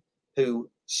becoming who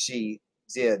she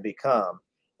did become.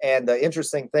 And the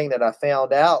interesting thing that I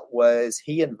found out was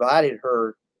he invited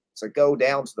her to go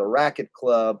down to the Racquet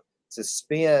Club to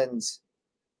spend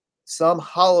some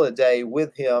holiday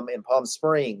with him in Palm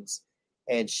Springs.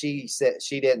 And she said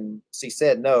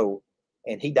no.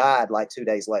 And he died like 2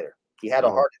 days later. He had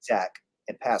a heart attack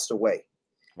and passed away.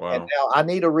 Wow. And now I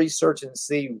need to research and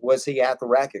see, was he at the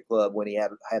Racquet Club when he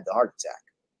had the heart attack?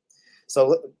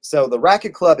 So the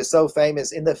Racquet Club is so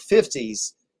famous. In the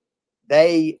 50s,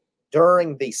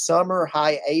 during the summer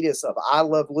hiatus of I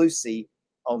Love Lucy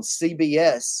on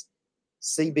CBS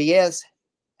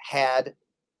had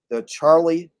the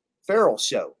Charlie Farrell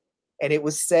show, and it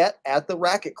was set at the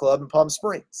Racquet Club in Palm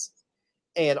Springs.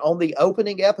 And on the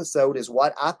opening episode is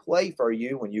what I play for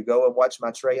you when you go and watch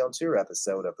my Trey on Tour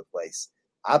episode of the place.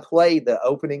 I played the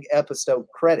opening episode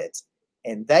credits,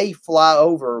 and they fly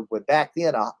over with, back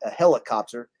then, a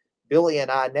helicopter. Billy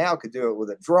and I now could do it with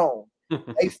a drone.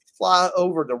 They fly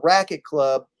over the Racquet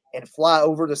Club, and fly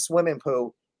over the swimming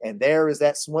pool, and there is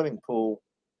that swimming pool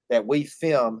that we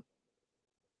film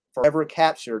forever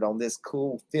captured on this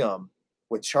cool film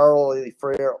with Charlie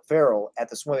Farrell at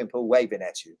the swimming pool waving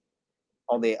at you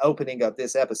on the opening of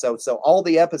this episode. So all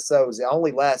the episodes, it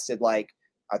only lasted like,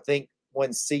 I think,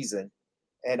 one season,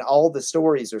 and all the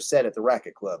stories are set at the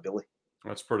Racquet Club, Billy.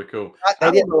 That's pretty cool. They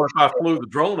I didn't don't know if I flew the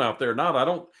drone out there or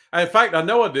not. In fact, I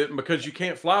know I didn't, because you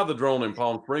can't fly the drone in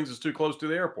Palm Springs. It's too close to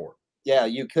the airport. Yeah,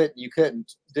 you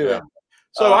couldn't do it.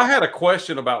 So I had a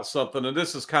question about something, and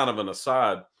this is kind of an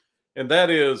aside, and that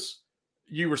is,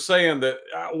 you were saying that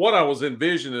what I was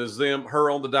envisioning is her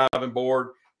on the diving board,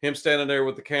 him standing there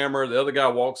with the camera, the other guy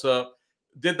walks up.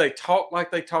 Did they talk like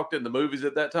they talked in the movies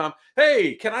at that time?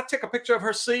 Hey, can I take a picture of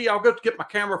her? See, I'll go get my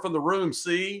camera from the room.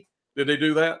 See, did they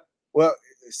do that? Well,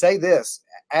 say this.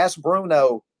 Ask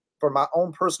Bruno, for my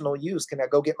own personal use, can I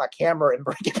go get my camera and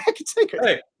bring it back and take it?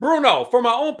 Hey, Bruno, for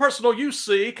my own personal use,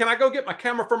 see, can I go get my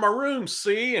camera from my room,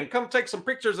 see, and come take some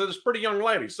pictures of this pretty young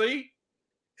lady, see?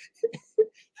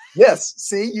 Yes,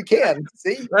 see, you can.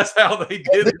 See? That's how they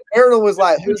did it. Aaron was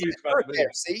like, who's that there?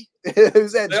 See?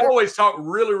 Who's that? They always talk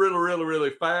really, really, really, really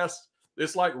fast.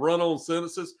 It's like run-on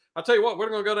sentences. I tell you what, we're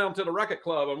going to go down to the Racquet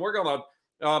Club, and we're going to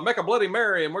make a Bloody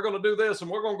Mary, and we're going to do this, and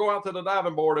we're going to go out to the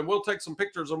diving board, and we'll take some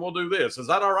pictures, and we'll do this. Is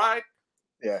that all right?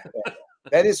 Yeah.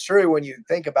 That is true when you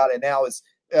think about it now. Is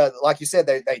like you said,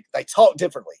 they talk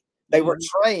differently. They were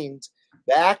trained.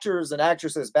 The actors and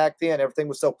actresses back then, everything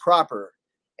was so proper,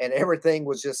 and everything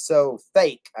was just so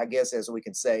fake, I guess, as we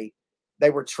can say. They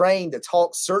were trained to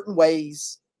talk certain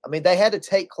ways. I mean, they had to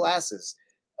take classes.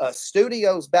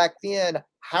 Studios back then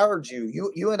hired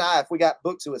you and I, if we got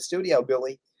booked to a studio,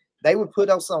 Billy, they would put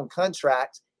us on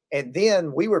contract, and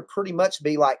then we would pretty much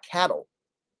be like cattle.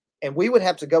 And we would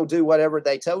have to go do whatever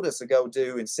they told us to go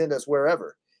do and send us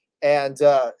wherever. And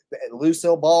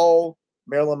Lucille Ball,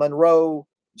 Marilyn Monroe,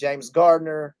 James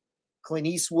Gardner, Clint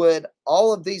Eastwood,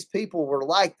 all of these people were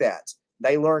like that.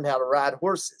 They learned how to ride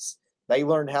horses. They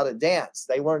learned how to dance.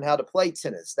 They learned how to play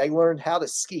tennis. They learned how to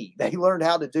ski. They learned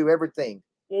how to do everything.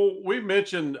 Well, we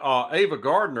mentioned Ava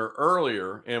Gardner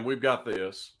earlier, and we've got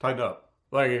this. Tighten up.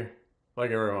 Thank you.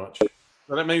 Thank you very much.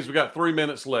 So that means we got 3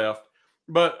 minutes left.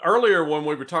 But earlier, when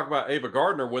we were talking about Ava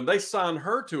Gardner, when they signed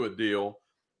her to a deal,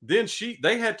 then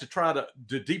they had to try to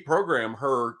deprogram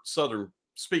her Southern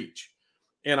speech.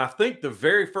 And I think the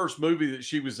very first movie that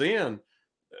she was in,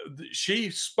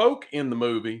 she spoke in the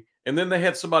movie, and then they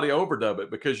had somebody overdub it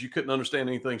because you couldn't understand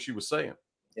anything she was saying.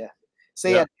 Yeah.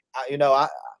 See, yeah.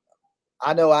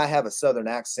 I know I have a Southern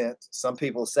accent. Some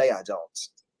people say I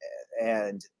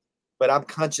don't. But I'm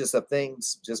conscious of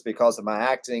things just because of my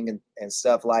acting and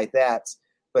stuff like that.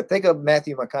 But think of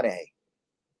Matthew McConaughey.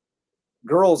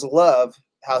 Girls love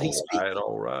how he speaks.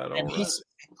 All right. He's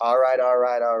all right.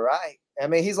 I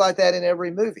mean, he's like that in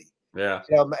every movie. Yeah.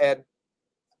 And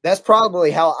that's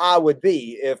probably how I would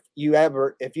be if you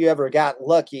ever got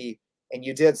lucky and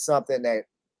you did something that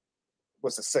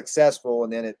was successful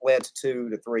and then it led to 2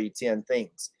 to 3, 10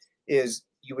 things, is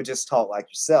you would just talk like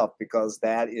yourself, because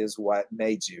that is what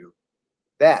made you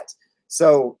that.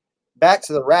 So back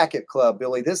to the Racquet Club,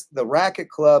 Billy. The Racquet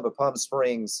Club of Palm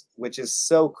Springs, which is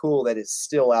so cool that it's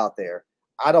still out there.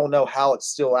 I don't know how it's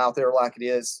still out there like it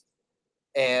is,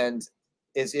 and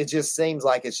it just seems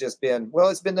like it's been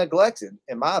neglected,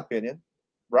 in my opinion,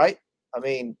 right? I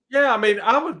mean, yeah. I mean,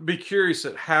 I would be curious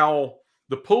at how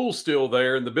the pool's still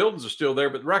there and the buildings are still there,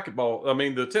 but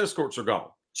the tennis courts are gone.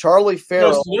 Charlie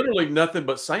Farrell, it's literally nothing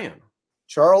but sand.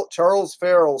 Charles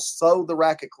Farrell sold the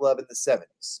Racquet Club in the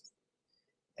 70s.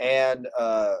 And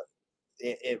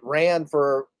it ran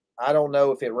for, I don't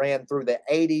know if it ran through the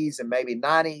 80s and maybe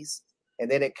 90s. And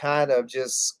then it kind of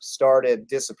just started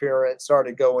disappearing,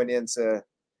 started getting into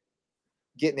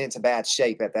bad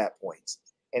shape at that point.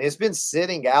 And it's been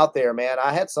sitting out there, man.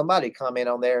 I had somebody come in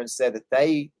on there and said that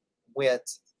they went,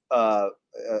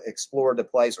 explored the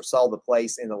place or saw the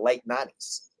place in the late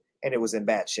 90s, and it was in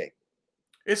bad shape.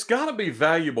 It's got to be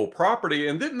valuable property.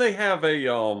 And didn't they have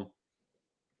I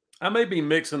may be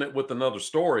mixing it with another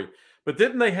story, but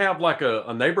didn't they have like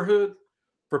a neighborhood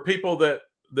for people that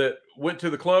went to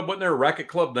the club? Wasn't there a Racquet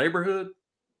Club neighborhood?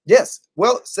 Yes.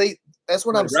 Well, see, that's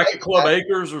what I'm saying. Racquet Club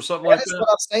Acres or something like that? That's what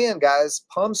I'm saying, guys.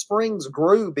 Palm Springs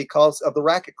grew because of the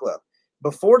Racquet Club.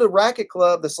 Before the Racquet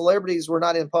Club, the celebrities were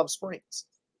not in Palm Springs.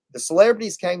 The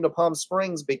celebrities came to Palm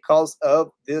Springs because of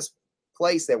this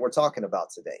place that we're talking about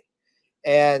today.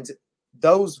 And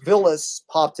those villas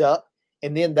popped up,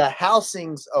 and then the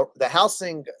housing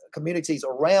communities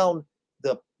around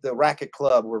the Racquet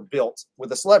Club were built with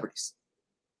the celebrities.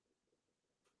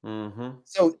 Mm-hmm.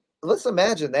 So let's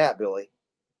imagine that, Billy.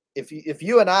 if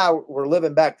you and I were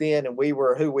living back then and we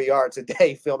were who we are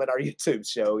today, filming our YouTube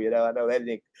show, I know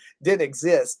that didn't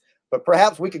exist, but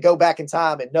perhaps we could go back in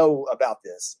time and know about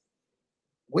this.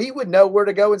 We would know where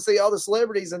to go and see all the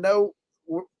celebrities and know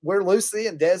where Lucy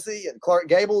and Desi and Clark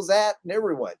Gable's at and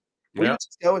everyone. We would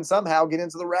just go and somehow get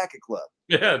into the Racquet Club.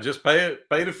 Yeah, just pay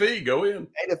the fee, go in.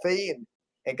 Pay the fee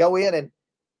and go in, and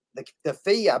the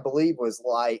fee I believe was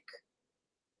like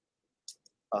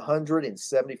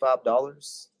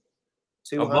 $175.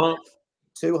 A month?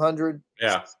 200,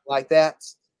 yeah, like that.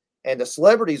 And the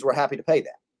celebrities were happy to pay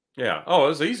that. Yeah. Oh, it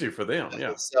was easy for them.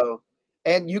 Yeah. So,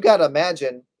 and you got to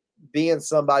imagine being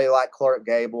somebody like Clark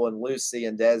Gable and Lucy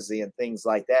and Desi and things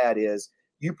like that is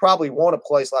you probably want a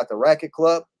place like the Racquet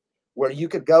Club where you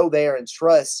could go there and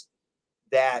trust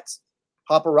that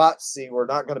paparazzi were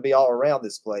not going to be all around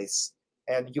this place.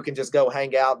 And you can just go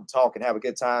hang out and talk and have a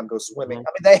good time, go swimming. I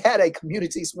mean, they had a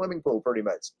community swimming pool pretty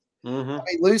much. I mean,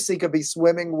 Lucy could be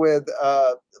swimming with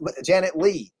Janet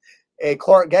Leigh, and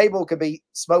Clark Gable could be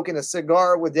smoking a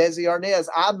cigar with Desi Arnaz.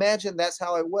 I imagine that's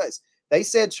how it was. They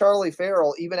said Charlie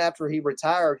Farrell, even after he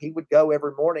retired, he would go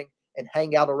every morning and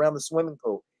hang out around the swimming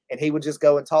pool, and he would just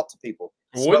go and talk to people.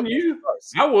 Wouldn't you?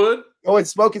 Cigars. I would. Going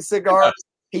smoking cigars.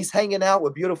 He's hanging out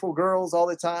with beautiful girls all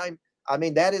the time. I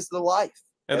mean, that is the life.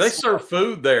 And they serve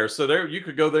food there, so there you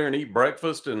could go there and eat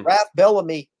breakfast. And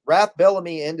Ralph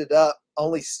Bellamy ended up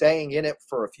only staying in it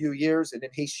for a few years, and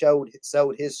then he sold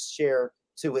his share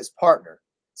to his partner.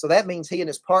 So that means he and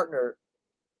his partner,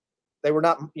 they were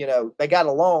not, they got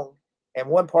along, and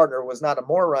one partner was not a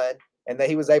moron, and that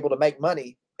he was able to make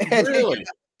money. Really?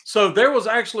 So there was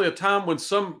actually a time when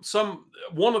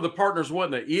one of the partners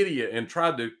wasn't an idiot and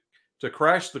tried to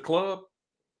crash the club.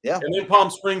 Yeah. And then Palm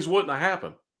Springs wouldn't have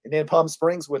happened. And then Palm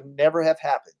Springs would never have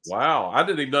happened. Wow. I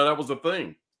didn't even know that was a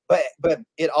thing. But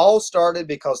it all started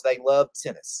because they loved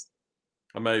tennis.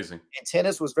 Amazing. And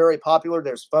tennis was very popular.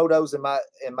 There's photos in my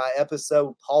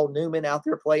episode, Paul Newman out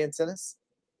there playing tennis.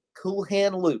 Cool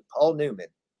Hand Luke, Paul Newman,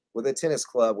 with a tennis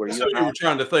club where you were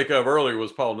trying to think of earlier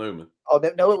was Paul Newman. Oh,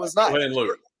 no, it was not. Cool Hand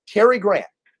Luke. Cary Grant.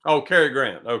 Oh, Cary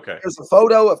Grant. Okay. There's a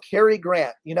photo of Cary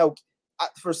Grant.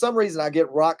 For some reason, I get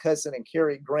Rock Hudson and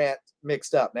Cary Grant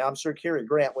mixed up. Now, I'm sure Cary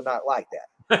Grant would not like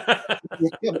that.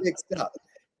 Mixed up.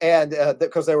 And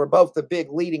because they were both the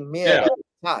big leading men at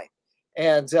the time.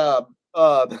 And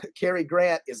Cary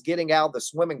Grant is getting out of the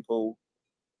swimming pool,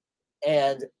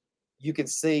 and you can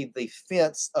see the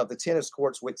fence of the tennis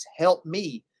courts, which helped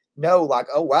me know, like,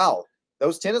 oh, wow,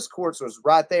 those tennis courts was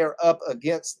right there up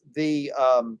against the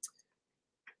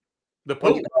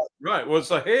pool. Right.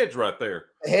 Was a hedge right there.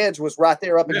 The hedge was right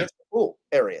there up against the pool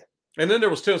area. And then there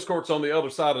was tennis courts on the other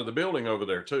side of the building over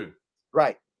there too.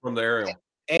 Right. From the aerial.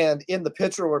 And in the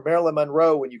picture where Marilyn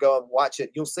Monroe, when you go and watch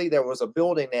it, you'll see there was a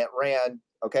building that ran.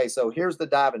 Okay, so here's the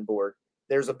diving board.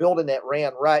 There's a building that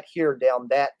ran right here down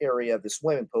that area of the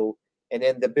swimming pool, and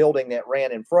then the building that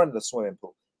ran in front of the swimming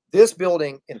pool. This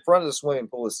building in front of the swimming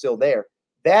pool is still there.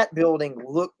 That building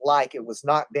looked like it was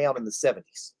knocked down in the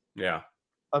 70s. Yeah.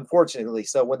 Unfortunately.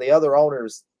 So when the other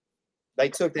owners, they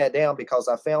took that down because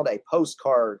I found a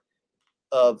postcard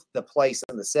of the place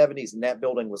in the 70s, and that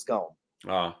building was gone.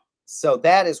 So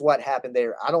that is what happened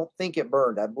there. I don't think it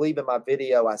burned. I believe in my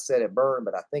video I said it burned,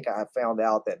 but I think I found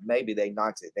out that maybe they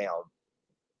knocked it down.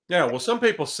 Yeah, well, some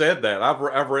people said that.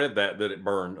 I've read that it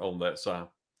burned on that side.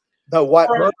 No, what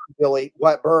burns, Billy?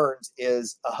 What burns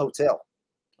is a hotel.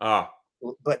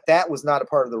 But that was not a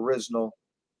part of the original.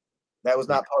 That was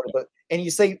not part of it. And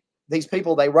you see, these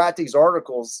people, they write these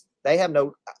articles. They have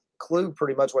no clue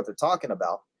pretty much what they're talking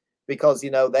about. Because,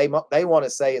 they want to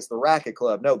say it's the Racquet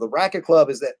Club. No, the Racquet Club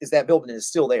is that building is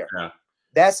still there. Yeah.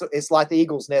 It's like the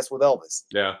Eagles' nest with Elvis.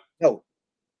 Yeah. No,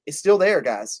 it's still there,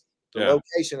 guys. The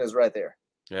location is right there.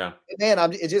 Yeah. And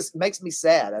man, it just makes me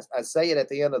sad. I say it at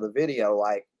the end of the video,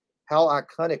 like how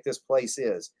iconic this place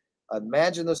is.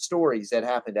 Imagine the stories that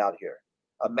happened out here.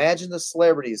 Imagine the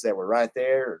celebrities that were right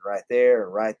there and right there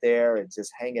and right there and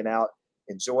just hanging out,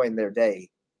 enjoying their day.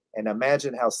 And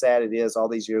imagine how sad it is all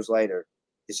these years later.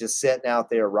 It's just sitting out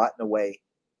there rotting away,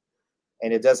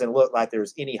 and it doesn't look like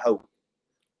there's any hope.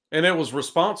 And it was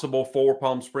responsible for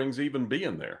Palm Springs even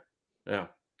being there. Yeah.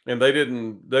 And they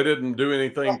didn't do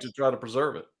anything to try to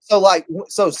preserve it. So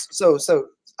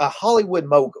a Hollywood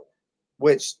mogul,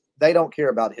 which they don't care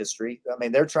about history. I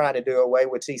mean, they're trying to do away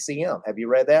with TCM. Have you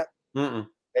read that?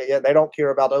 They don't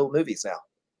care about old movies now.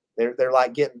 They're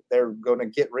going to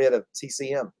get rid of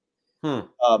TCM.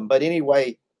 But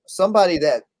anyway, somebody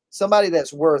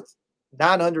that's worth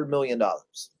 $900 million, all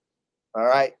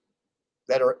right,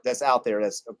 that's out there,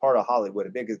 that's a part of Hollywood, a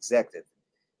big executive.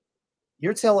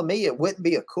 You're telling me it wouldn't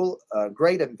be a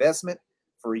great investment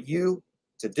for you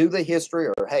to do the history,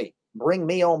 or hey, bring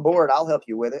me on board, I'll help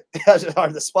you with it, or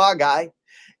the spa guy,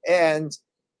 and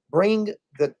bring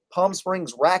the Palm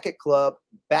Springs Racquet Club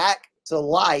back to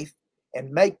life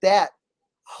and make that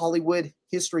Hollywood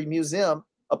History Museum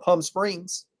of Palm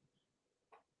Springs,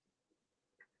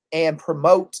 and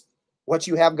promote what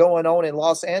you have going on in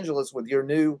Los Angeles with your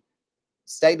new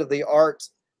state-of-the-art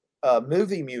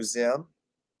movie museum.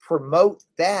 Promote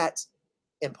that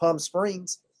in Palm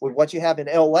Springs with what you have in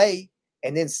LA,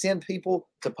 and then send people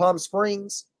to Palm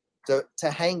Springs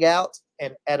to hang out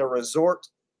and at a resort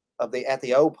at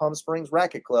the old Palm Springs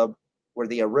Racquet Club, where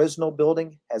the original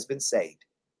building has been saved,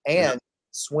 and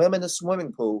swim in the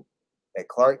swimming pool that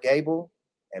Clark Gable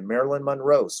and Marilyn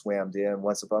Monroe swam in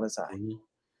once upon a time.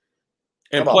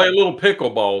 And play a little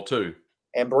pickleball too.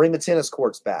 And bring the tennis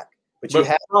courts back. But you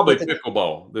have probably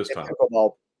pickleball this time.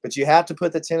 Pickleball, but you have to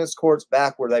put the tennis courts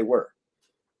back where they were.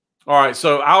 All right,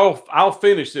 so I'll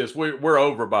finish this. We're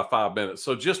over by 5 minutes.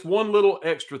 So just one little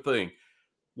extra thing.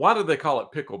 Why do they call it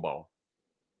pickleball?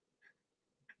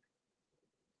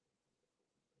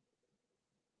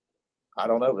 I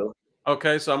don't know, really.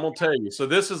 Okay, so I'm going to tell you. So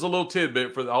this is a little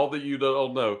tidbit for all that you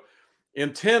don't know.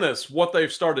 In tennis, what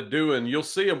they've started doing, you'll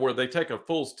see them where they take a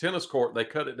full tennis court, they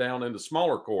cut it down into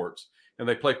smaller courts, and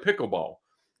they play pickleball.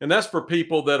 And that's for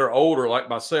people that are older, like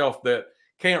myself, that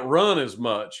can't run as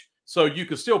much. So you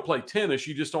can still play tennis.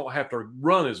 You just don't have to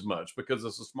run as much because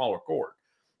it's a smaller court.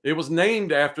 It was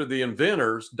named after the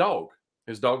inventor's dog.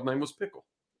 His dog name was Pickle.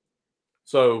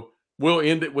 So we'll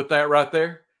end it with that right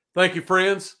there. Thank you,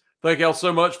 friends. Thank y'all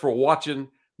so much for watching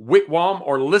WCWAM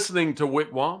or listening to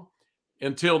WCWAM.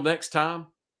 Until next time,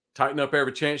 tighten up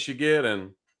every chance you get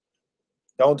and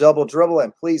don't double dribble.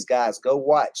 And please, guys, go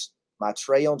watch my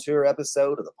Trey on Tour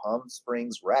episode of the Palm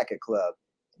Springs Racquet Club.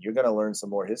 You're going to learn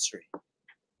some more history.